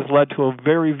still has led to a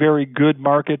very, very good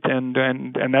market, and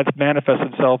that's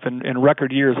manifested itself in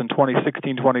record years in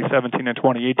 2016, 2017, and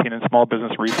 2018 in small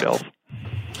business resales.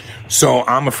 So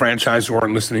I'm a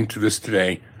franchisor listening to this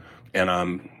today, and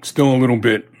I'm still a little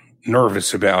bit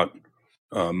nervous about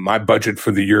my budget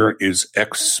for the year is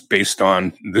X based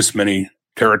on this many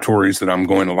territories that I'm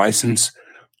going to license,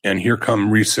 and here come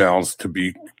resales to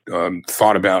be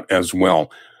thought about as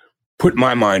well. Put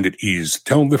my mind at ease.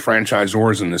 Tell the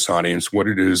franchisors in this audience what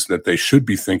it is that they should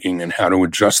be thinking and how to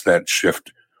adjust that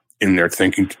shift in their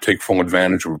thinking to take full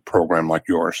advantage of a program like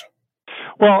yours.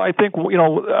 Well, I think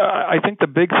I think the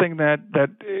big thing that that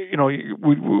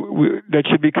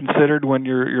should be considered when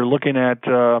you're looking at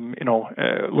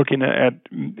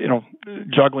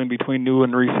juggling between new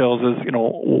and resales is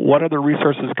what other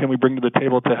resources can we bring to the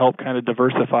table to help kind of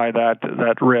diversify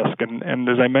that risk. And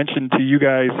as I mentioned to you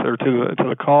guys or to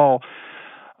the call,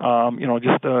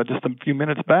 just a few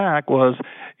minutes back was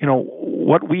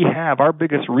what we have, our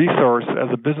biggest resource as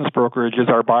a business brokerage is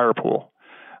our buyer pool.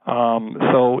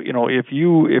 So if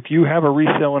you have a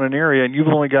resale in an area and you've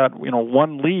only got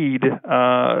one lead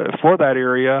for that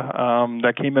area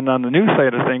that came in on the new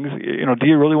side of things, do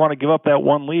you really want to give up that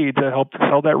one lead to help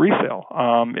sell that resale?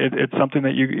 It's something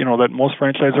that that most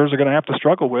franchisors are going to have to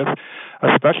struggle with,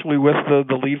 especially with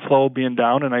the lead flow being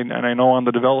down. And I know on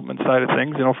the development side of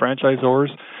things, franchisors.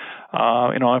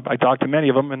 I talked to many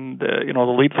of them, and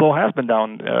the lead flow has been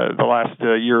down the last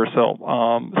year or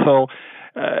so.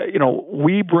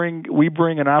 We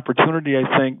bring an opportunity,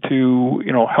 I think, to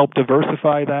help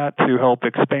diversify that, to help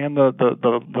expand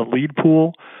the lead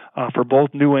pool for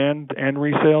both new and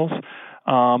resales.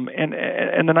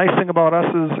 And the nice thing about us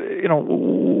is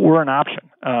we're an option.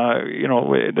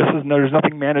 There's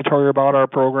nothing mandatory about our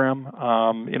program.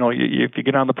 If you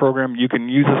get on the program, you can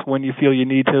use us when you feel you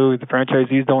need to. The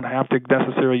franchisees don't have to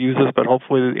necessarily use us, but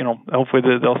hopefully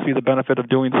they'll see the benefit of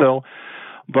doing so.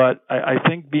 But I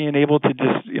think being able to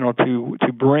just,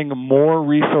 to bring more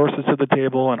resources to the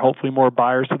table and hopefully more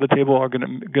buyers to the table is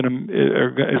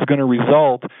going to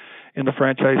result in the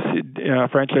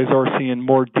franchisor seeing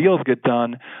more deals get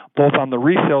done, both on the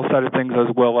resale side of things as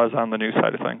well as on the new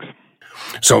side of things.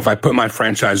 So if I put my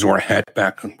franchisor hat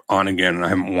back on again, and I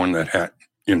haven't worn that hat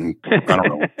in,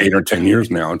 8 or 10 years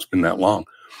now, it's been that long.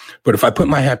 But if I put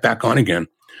my hat back on again,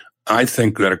 I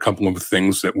think that a couple of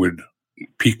things that would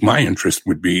pique my interest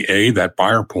would be that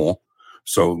buyer pool.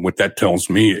 So what that tells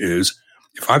me is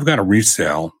if I've got a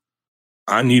resale,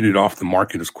 I need it off the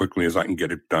market as quickly as I can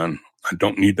get it done. I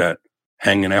don't need that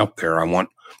hanging out there.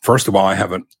 First of all, I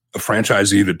have a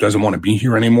franchisee that doesn't want to be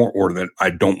here anymore or that I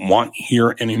don't want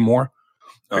here anymore.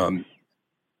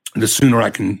 The sooner I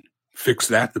can fix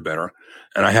that, the better.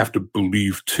 And I have to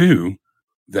believe too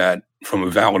that from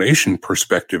a validation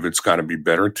perspective, it's got to be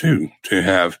better too, to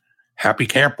have happy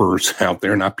campers out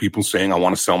there, not people saying, I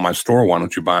want to sell my store. Why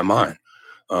don't you buy mine?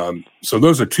 So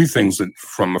those are two things that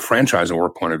from a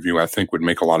franchisor point of view, I think would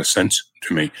make a lot of sense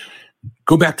to me.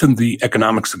 Go back to the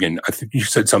economics again. I think you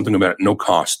said something about no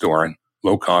cost or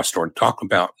low cost, or talk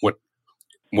about what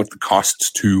the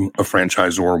costs to a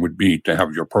franchisor would be to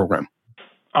have your program.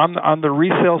 On the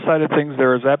resale side of things,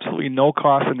 there is absolutely no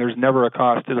cost, and there's never a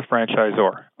cost to the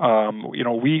franchisor.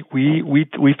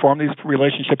 We form these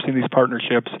relationships and these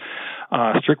partnerships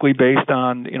strictly based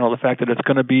on the fact that it's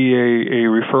going to be a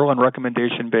referral and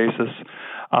recommendation basis.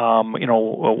 When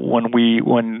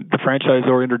the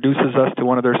franchisor introduces us to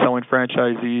one of their selling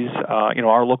franchisees,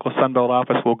 our local Sunbelt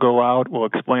office will go out, will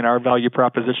explain our value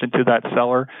proposition to that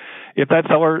seller. If that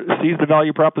seller sees the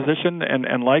value proposition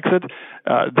and likes it,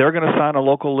 they're going to sign a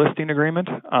local listing agreement.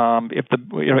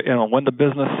 When the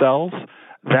business sells,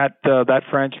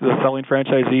 the selling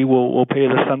franchisee will pay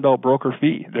the Sunbelt broker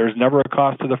fee. There's never a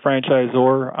cost to the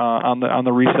franchisor on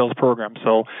the resales program.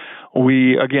 So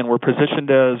we're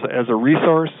positioned as a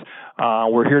resource.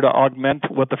 We're here to augment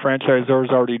what the franchisor has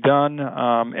already done.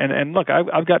 And look,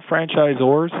 I've got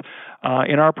franchisors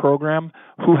in our program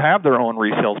who have their own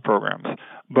resales programs,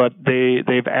 but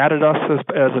they've added us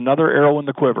as another arrow in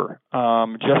the quiver,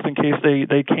 just in case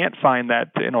they can't find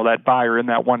that buyer in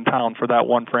that one town for that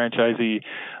one franchisee,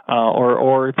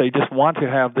 or if they just want to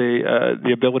have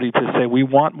the ability to say we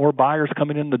want more buyers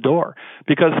coming in the door.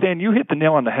 Because Stan, you hit the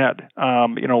nail on the head.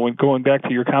 When going back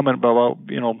to your comment about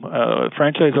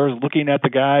franchisors looking at the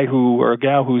guy or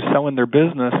gal who's selling their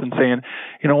business and saying,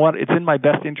 you know what, it's in my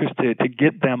best interest to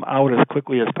get them out as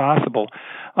quickly as possible.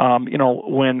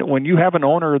 When you have an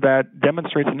owner that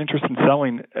demonstrates an interest in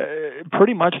selling,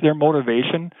 pretty much their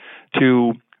motivation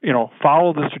to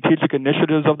follow the strategic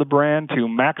initiatives of the brand to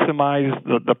maximize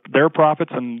their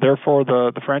profits and therefore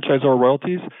the franchisor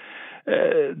royalties,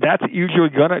 that's usually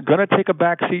gonna take a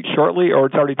back seat shortly, or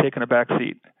it's already taken a back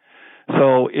seat.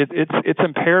 So it's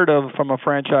imperative from a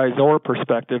franchisor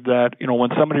perspective that when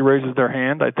somebody raises their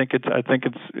hand, I think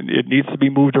it needs to be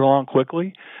moved along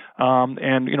quickly.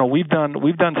 And we've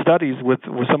done studies with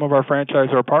some of our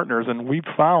franchisor partners, and we've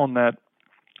found that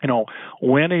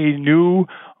when a new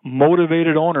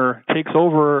motivated owner takes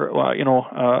over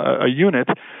a unit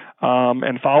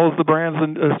and follows the brand's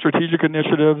strategic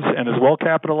initiatives and is well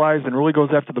capitalized and really goes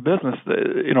after the business,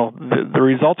 the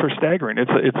results are staggering. It's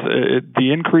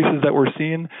the increases that we're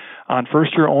seeing on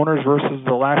first year owners versus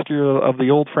the last year of the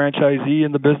old franchisee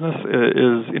in the business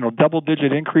is double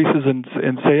digit increases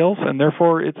in sales, and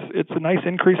therefore it's a nice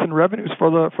increase in revenues for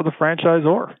the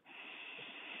franchisor.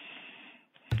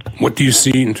 What do you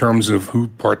see in terms of who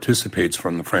participates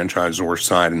from the franchisor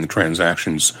side in the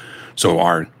transactions? So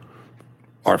are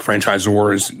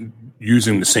franchisors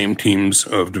using the same teams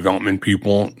of development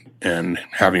people and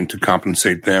having to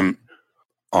compensate them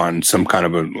on some kind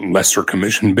of a lesser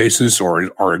commission basis,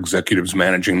 or are executives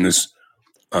managing this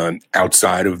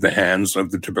outside of the hands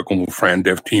of the typical fran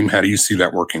dev team? How do you see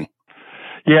that working?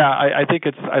 Yeah, I think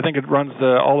it runs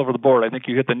all over the board. I think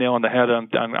you hit the nail on the head on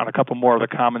a couple more of the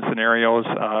common scenarios.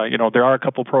 There are a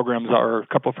couple programs or a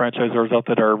couple franchisors out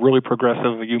that are really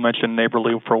progressive. You mentioned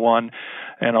Neighborly for one.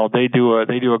 They do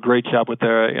a great job with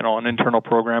their an internal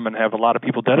program and have a lot of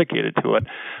people dedicated to it.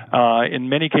 In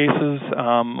many cases,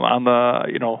 on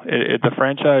the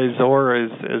franchisor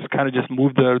is kind of just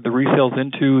moved the resales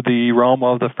into the realm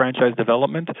of the franchise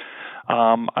development.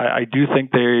 I do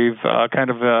think they've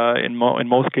in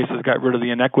most cases got rid of the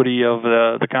inequity of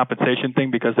the compensation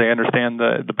thing, because they understand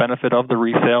the benefit of the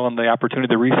resale and the opportunity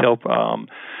the resale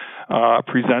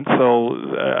presents. So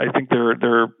I think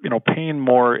they're paying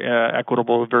more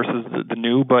equitable versus the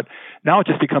new. But now it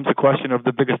just becomes a question of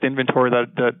the biggest inventory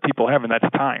that people have, and that's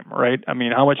time, right? I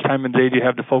mean, how much time and day do you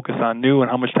have to focus on new,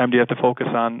 and how much time do you have to focus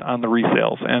on the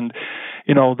resales? And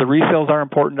the resales are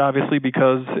important, obviously,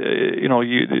 because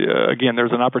again,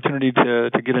 there's an opportunity to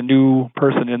get a new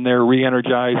person in there,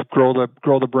 re-energize, grow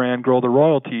the brand, grow the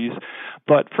royalties.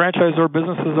 But franchisor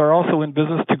businesses are also in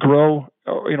business to grow,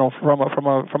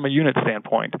 from a unit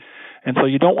standpoint, and so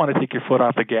you don't want to take your foot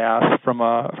off the gas from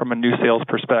a new sales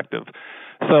perspective.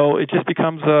 So it just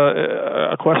becomes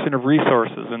a question of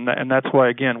resources, and that's why,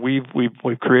 again, we've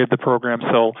created the program.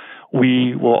 So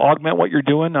we will augment what you're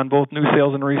doing on both new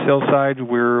sales and resale side.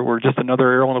 We're just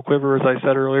another arrow in the quiver, as I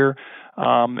said earlier,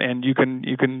 and you can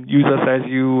use us as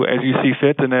you see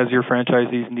fit, and as your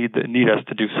franchisees need us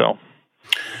to do so.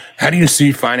 How do you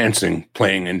see financing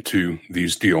playing into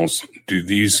these deals? Do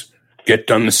these get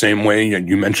done the same way? And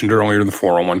you mentioned earlier the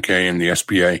 401k and the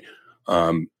SBA.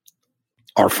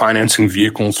 Are financing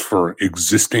vehicles for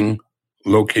existing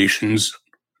locations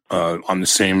on the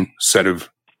same set of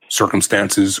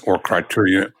circumstances or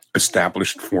criteria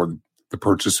established for the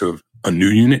purchase of a new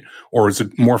unit? Or is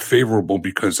it more favorable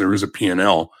because there is a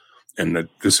P&L and that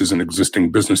this is an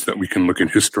existing business that we can look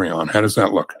at history on? How does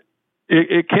that look?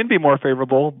 It can be more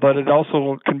favorable, but it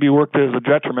also can be worked as a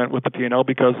detriment with the P&L,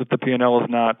 because if the P&L is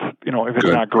not, if it's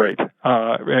not great,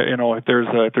 if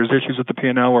there's issues with the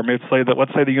P&L, or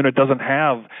let's say the unit doesn't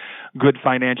have good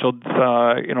financials,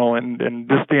 in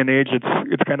this day and age,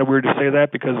 it's kind of weird to say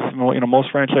that, because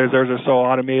most franchisors are so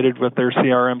automated with their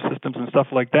CRM systems and stuff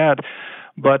like that.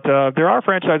 But there are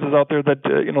franchises out there that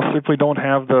simply don't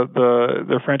have their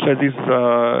franchisees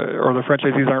or the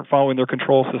franchisees aren't following their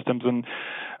control systems, and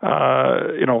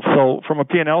so from a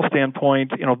P&L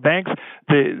standpoint, banks,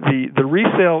 the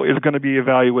resale is going to be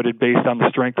evaluated based on the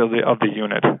strength of the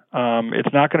unit.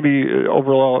 It's not going to be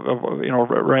overall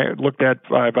looked at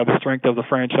by the strength of the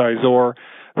franchisor.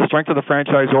 The strength of the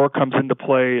franchisor comes into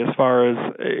play as far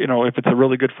as, if it's a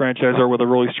really good franchisor with a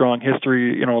really strong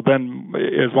history, then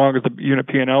as long as the unit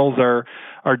P&Ls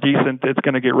are decent, it's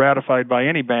going to get ratified by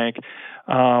any bank.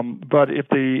 But if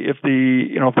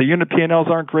the unit P&Ls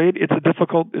aren't great, it's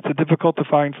difficult to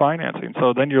find financing.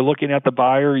 So then you're looking at the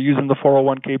buyer using the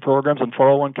 401k programs, and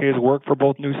 401ks work for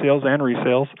both new sales and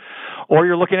resales, or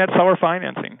you're looking at seller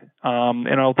financing.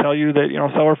 And I'll tell you that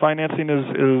seller financing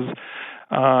is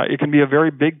it can be a very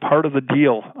big part of the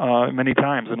deal many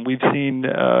times, and we've seen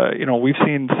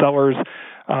sellers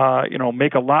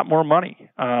make a lot more money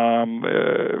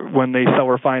when they sell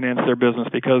or finance their business,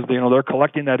 because they're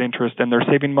collecting that interest and they're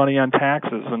saving money on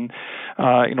taxes and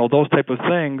those type of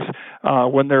things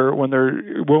when they're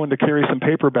willing to carry some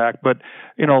paper back. But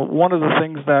one of the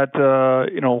things that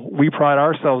we pride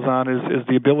ourselves on is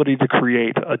the ability to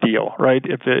create a deal, right?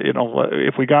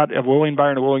 If we got a willing buyer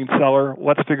and a willing seller,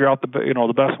 let's figure out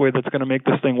the best way that's going to make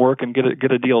this thing work and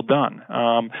get a deal done.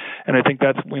 And I think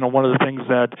that's one of the things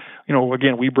that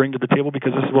again we bring to the table,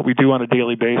 because this is what we do on a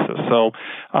daily basis. So,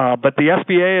 but the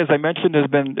SBA, as I mentioned, has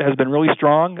been really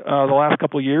strong the last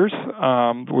couple of years.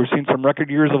 We've seen some record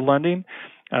years of lending.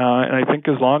 And I think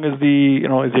as long as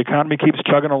the economy keeps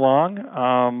chugging along,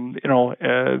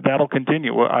 that'll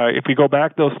continue. If we go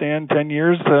back, though, Stan, 10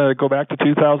 years, go back to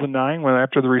 2009, when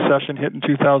after the recession hit in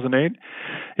 2008,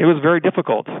 it was very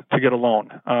difficult to get a loan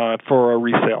for a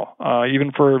resale,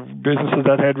 even for businesses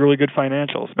that had really good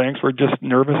financials. Banks were just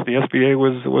nervous. The SBA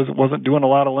wasn't doing a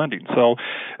lot of lending. So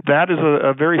that is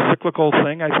a very cyclical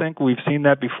thing. I think we've seen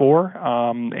that before,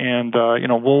 and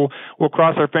we'll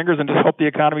cross our fingers and just hope the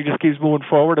economy just keeps moving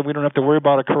forward, and we don't have to worry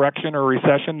about a correction or a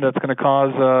recession that's going to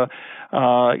cause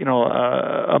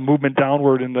a movement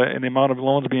downward in the amount of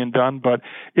loans being done. But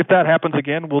if that happens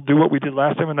again, we'll do what we did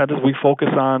last time, and that is we focus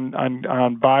on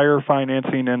buyer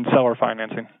financing and seller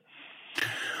financing.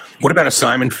 What about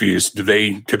assignment fees? Do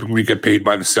they typically get paid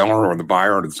by the seller or the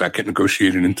buyer, or does that get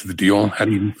negotiated into the deal? How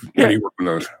do you work with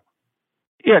those?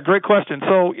 Yeah, great question.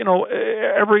 So,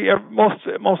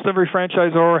 most every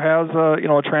franchisor has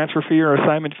a transfer fee or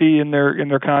assignment fee in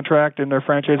their contract, in their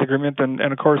franchise agreement, and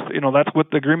of course, that's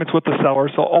with the agreements with the seller.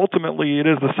 So ultimately, it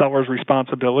is the seller's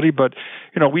responsibility. But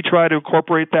we try to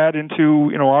incorporate that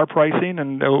into our pricing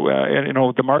and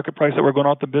the market price that we're going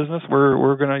out to business.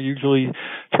 We're going to usually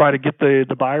try to get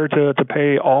the buyer to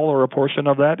pay all or a portion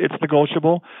of that. It's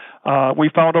negotiable.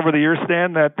 We found over the years,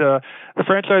 Stan, that the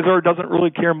franchisor doesn't really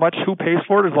care much who pays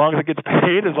for it, as long as it gets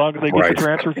paid, as long as they get the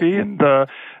transfer fee and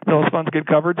those funds get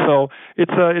covered. So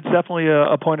it's definitely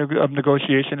a point of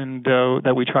negotiation, and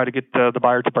that we try to get the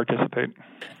buyer to participate.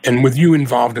 And with you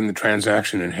involved in the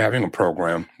transaction and having a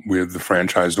program with the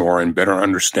franchisor and better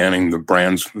understanding the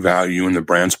brand's value and the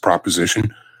brand's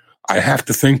proposition, I have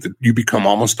to think that you become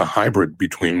almost a hybrid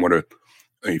between what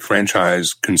a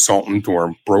franchise consultant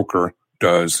or broker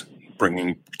does,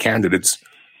 bringing candidates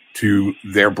to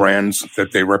their brands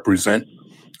that they represent.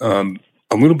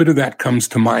 A little bit of that comes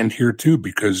to mind here too,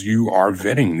 because you are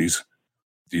vetting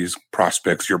these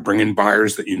prospects. You're bringing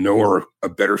buyers that are a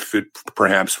better fit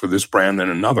perhaps for this brand than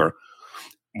another.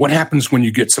 What happens when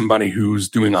you get somebody who's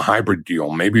doing a hybrid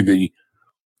deal? Maybe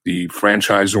the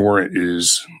franchisor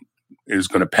is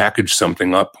going to package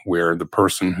something up where the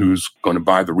person who's going to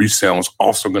buy the resale is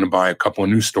also going to buy a couple of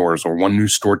new stores or one new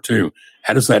store too.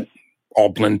 How does that all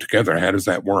blend together? How does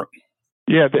that work?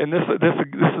 Yeah, and this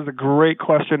is a great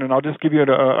question, and I'll just give you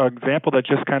an example that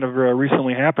just kind of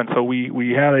recently happened. So we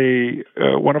had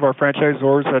one of our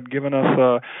franchisors had given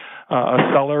us a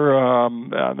seller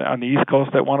on the East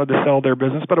Coast that wanted to sell their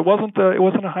business, but it wasn't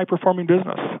a high performing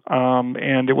business,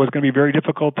 and it was going to be very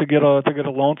difficult to get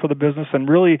a loan for the business, and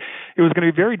really it was going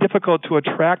to be very difficult to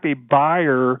attract a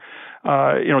buyer,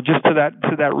 just to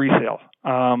that resale.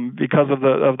 Because of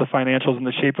the financials and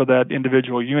the shape of that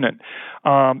individual unit.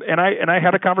 And I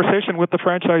had a conversation with the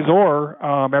franchisor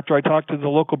after I talked to the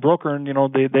local broker, and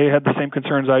they had the same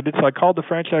concerns I did. So I called the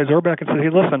franchisor back and said, "Hey,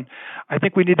 listen, I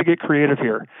think we need to get creative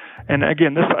here." And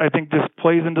again, this I think this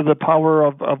plays into the power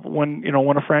of when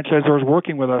a franchisor is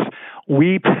working with us.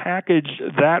 We package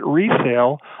that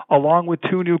resale along with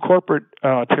 2 new corporate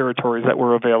territories that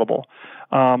were available.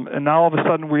 And now all of a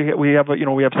sudden we have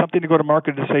something to go to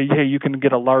market to say, hey, you can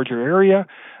get a larger area.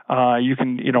 You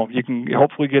can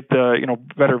hopefully get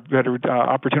better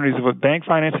opportunities with bank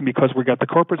financing because we got the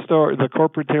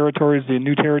corporate territories, the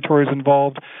new territories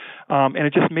involved. And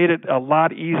it just made it a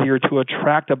lot easier to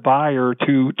attract a buyer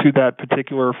to that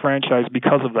particular franchise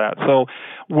because of that. So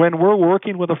when we're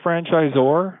working with a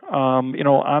franchisor,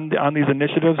 on these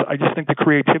initiatives, I just think the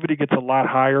creativity gets a lot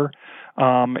higher.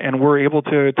 And we're able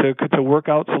to work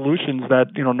out solutions that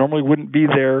normally wouldn't be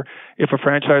there if a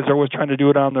franchisor was trying to do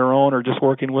it on their own or just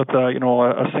working with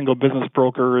a single business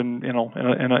broker in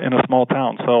a small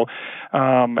town. So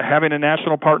having a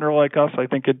national partner like us, I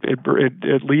think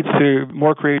it leads to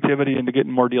more creativity and to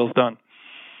getting more deals done.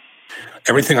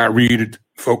 Everything I read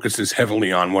focuses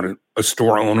heavily on what a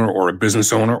store owner or a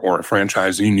business owner or a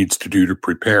franchisee needs to do to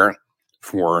prepare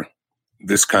for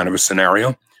this kind of a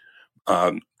scenario.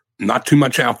 Not too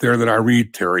much out there that I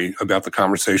read, Terry, about the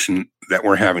conversation that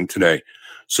we're having today.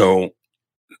 So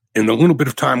in the little bit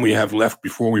of time we have left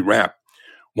before we wrap,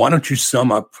 why don't you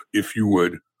sum up, if you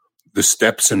would, the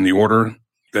steps and the order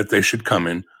that they should come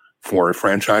in for a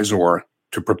franchisor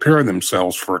to prepare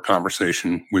themselves for a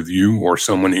conversation with you or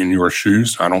someone in your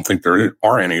shoes. I don't think there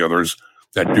are any others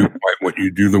that do quite what you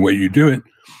do the way you do it.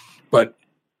 But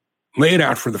lay it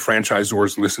out for the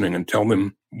franchisors listening and tell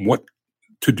them what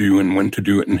to do and when to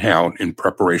do it and how in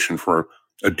preparation for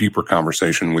a deeper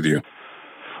conversation with you.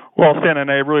 Well, Stan, and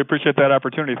I really appreciate that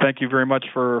opportunity. Thank you very much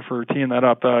for teeing that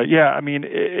up.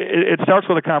 It starts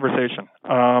with a conversation.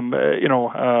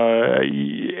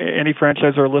 Any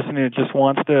franchisor listening that just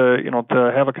wants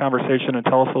to have a conversation and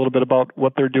tell us a little bit about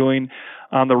what they're doing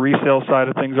on the resale side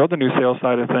of things or the new sales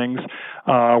side of things,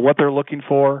 what they're looking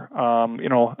for.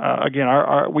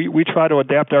 We try to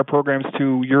adapt our programs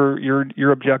to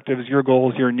your objectives, your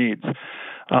goals, your needs.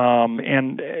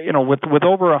 With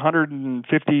over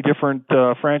 150 different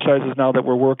franchises now that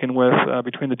we're working with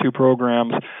between the two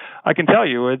programs, I can tell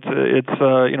you we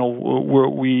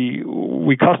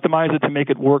customize it to make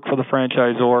it work for the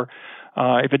franchisor.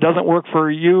 If it doesn't work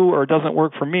for you or it doesn't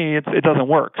work for me, it doesn't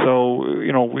work. So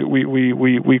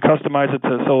we customize it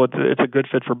so it's a good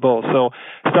fit for both. So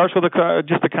it starts with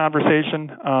just a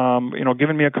conversation.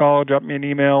 Giving me a call, dropping me an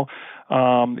email.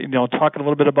 Talking a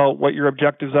little bit about what your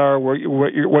objectives are, what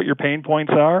your pain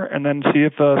points are, and then see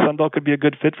if Sunbelt could be a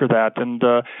good fit for that. And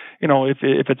if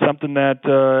it's something that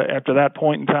after that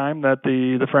point in time that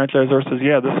the franchisor says,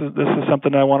 yeah, this is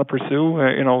something I want to pursue,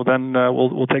 then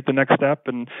we'll take the next step.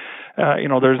 And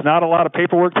there's not a lot of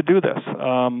paperwork to do this.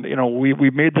 We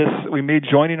made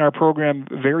joining our program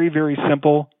very, very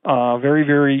simple, very,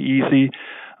 very easy.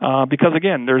 Because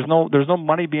again, there's no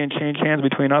money being changed hands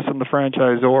between us and the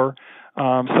franchisor.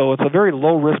 So it's a very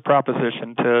low risk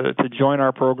proposition to join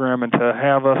our program and to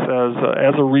have us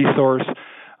as a resource.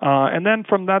 And then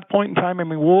from that point in time,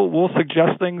 we'll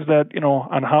suggest things that,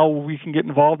 on how we can get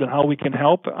involved and how we can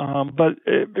help. But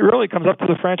it really comes up to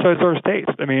the franchisor's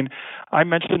taste. I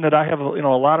mentioned that I have, a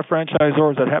lot of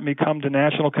franchisors that have me come to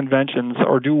national conventions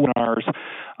or do webinars,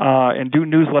 and do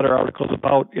newsletter articles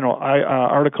about,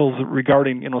 articles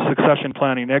regarding, succession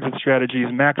planning, exit strategies,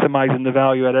 maximizing the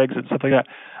value at exit, stuff like that.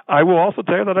 I will also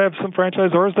tell you that I have some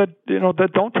franchisors that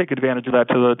don't take advantage of that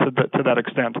to that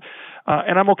extent,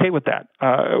 and I'm okay with that.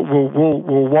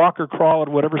 We'll walk or crawl at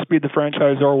whatever speed the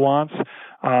franchisor wants.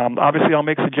 Obviously, I'll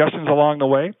make suggestions along the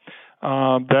way.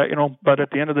 But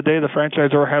at the end of the day, the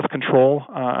franchisor has control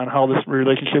on how this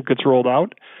relationship gets rolled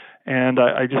out. And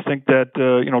I just think that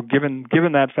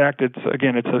given that fact, it's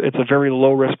a very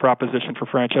low risk proposition for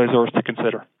franchisors to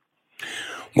consider.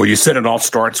 Well, you said it all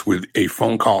starts with a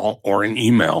phone call or an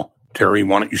email. Terry,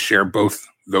 why don't you share both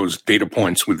those data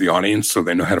points with the audience so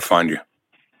they know how to find you?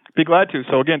 Be glad to.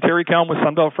 So again, Terry Kelm with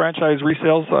Sunbelt Franchise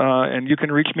Resales, and you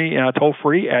can reach me toll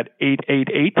free at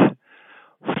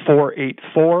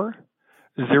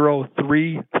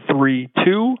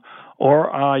 888-484-0332,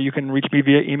 or you can reach me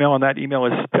via email, and that email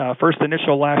is first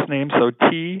initial last name, so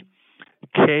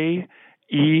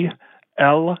TKELM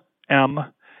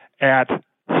at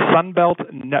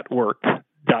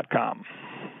sunbeltnetwork.com.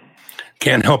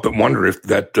 Can't help but wonder if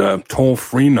that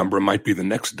toll-free number might be the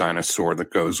next dinosaur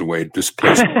that goes away,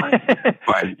 displaced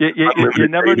by you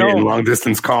never know.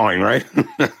 Long-distance calling, right?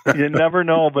 You never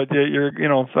know, but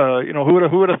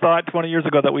who would have thought 20 years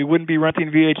ago that we wouldn't be renting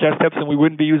VHS tapes and we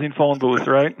wouldn't be using phone booths,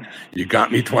 right? You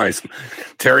got me twice,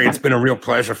 Terry. It's been a real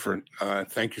pleasure.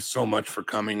 Thank you so much for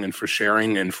coming and for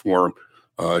sharing and for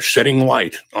shedding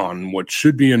light on what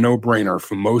should be a no-brainer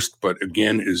for most, but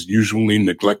again is usually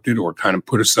neglected or kind of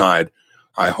put aside.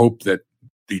 I hope that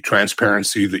the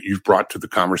transparency that you've brought to the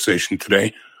conversation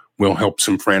today will help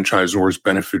some franchisors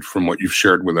benefit from what you've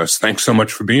shared with us. Thanks so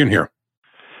much for being here.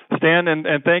 Stan, and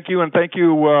thank you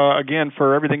again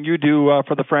for everything you do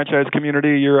for the franchise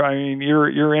community. Your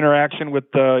interaction with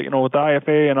with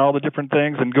IFA and all the different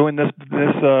things, and doing this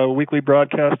weekly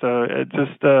broadcast. It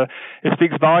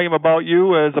speaks volume about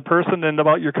you as a person and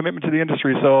about your commitment to the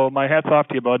industry. So my hat's off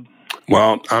to you, bud.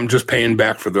 Well, I'm just paying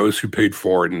back for those who paid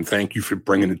for it, and thank you for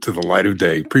bringing it to the light of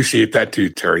day. Appreciate that too,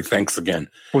 Terry. Thanks again.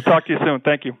 We'll talk to you soon.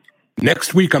 Thank you.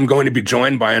 Next week, I'm going to be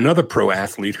joined by another pro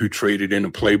athlete who traded in a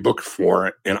playbook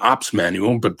for an ops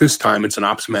manual, but this time it's an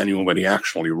ops manual that he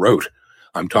actually wrote.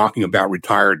 I'm talking about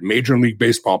retired Major League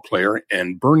Baseball player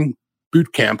and Burn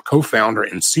Boot Camp co-founder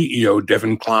and CEO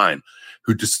Devin Klein,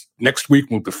 who next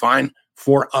week will define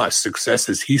for us success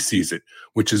as he sees it,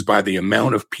 which is by the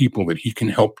amount of people that he can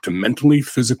help to mentally,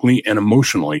 physically, and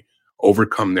emotionally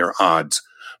overcome their odds.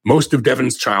 Most of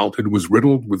Devin's childhood was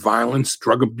riddled with violence,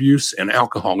 drug abuse, and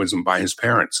alcoholism by his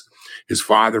parents. His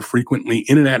father frequently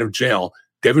in and out of jail,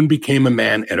 Devin became a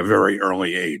man at a very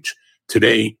early age.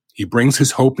 Today, he brings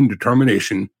his hope and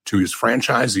determination to his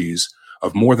franchisees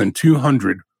of more than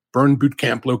 200 Burn Boot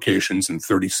Camp locations in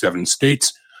 37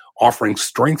 states, offering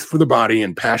strength for the body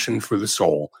and passion for the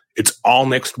soul. It's all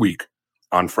next week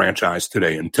on Franchise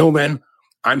Today. Until then,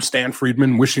 I'm Stan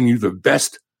Friedman, wishing you the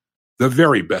best, the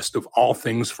very best of all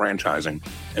things franchising.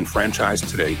 And Franchise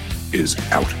Today is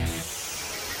out.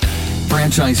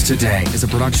 Franchise Today is a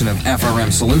production of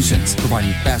FRM Solutions,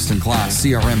 providing best-in-class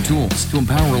CRM tools to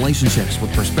empower relationships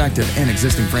with prospective and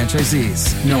existing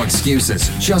franchisees. No excuses,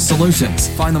 just solutions.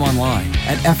 Find them online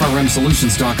at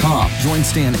frmsolutions.com. Join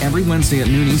Stan every Wednesday at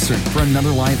noon Eastern for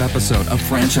another live episode of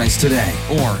Franchise Today.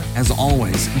 Or, as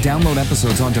always, download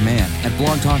episodes on demand at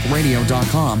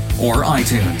blogtalkradio.com or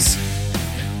iTunes.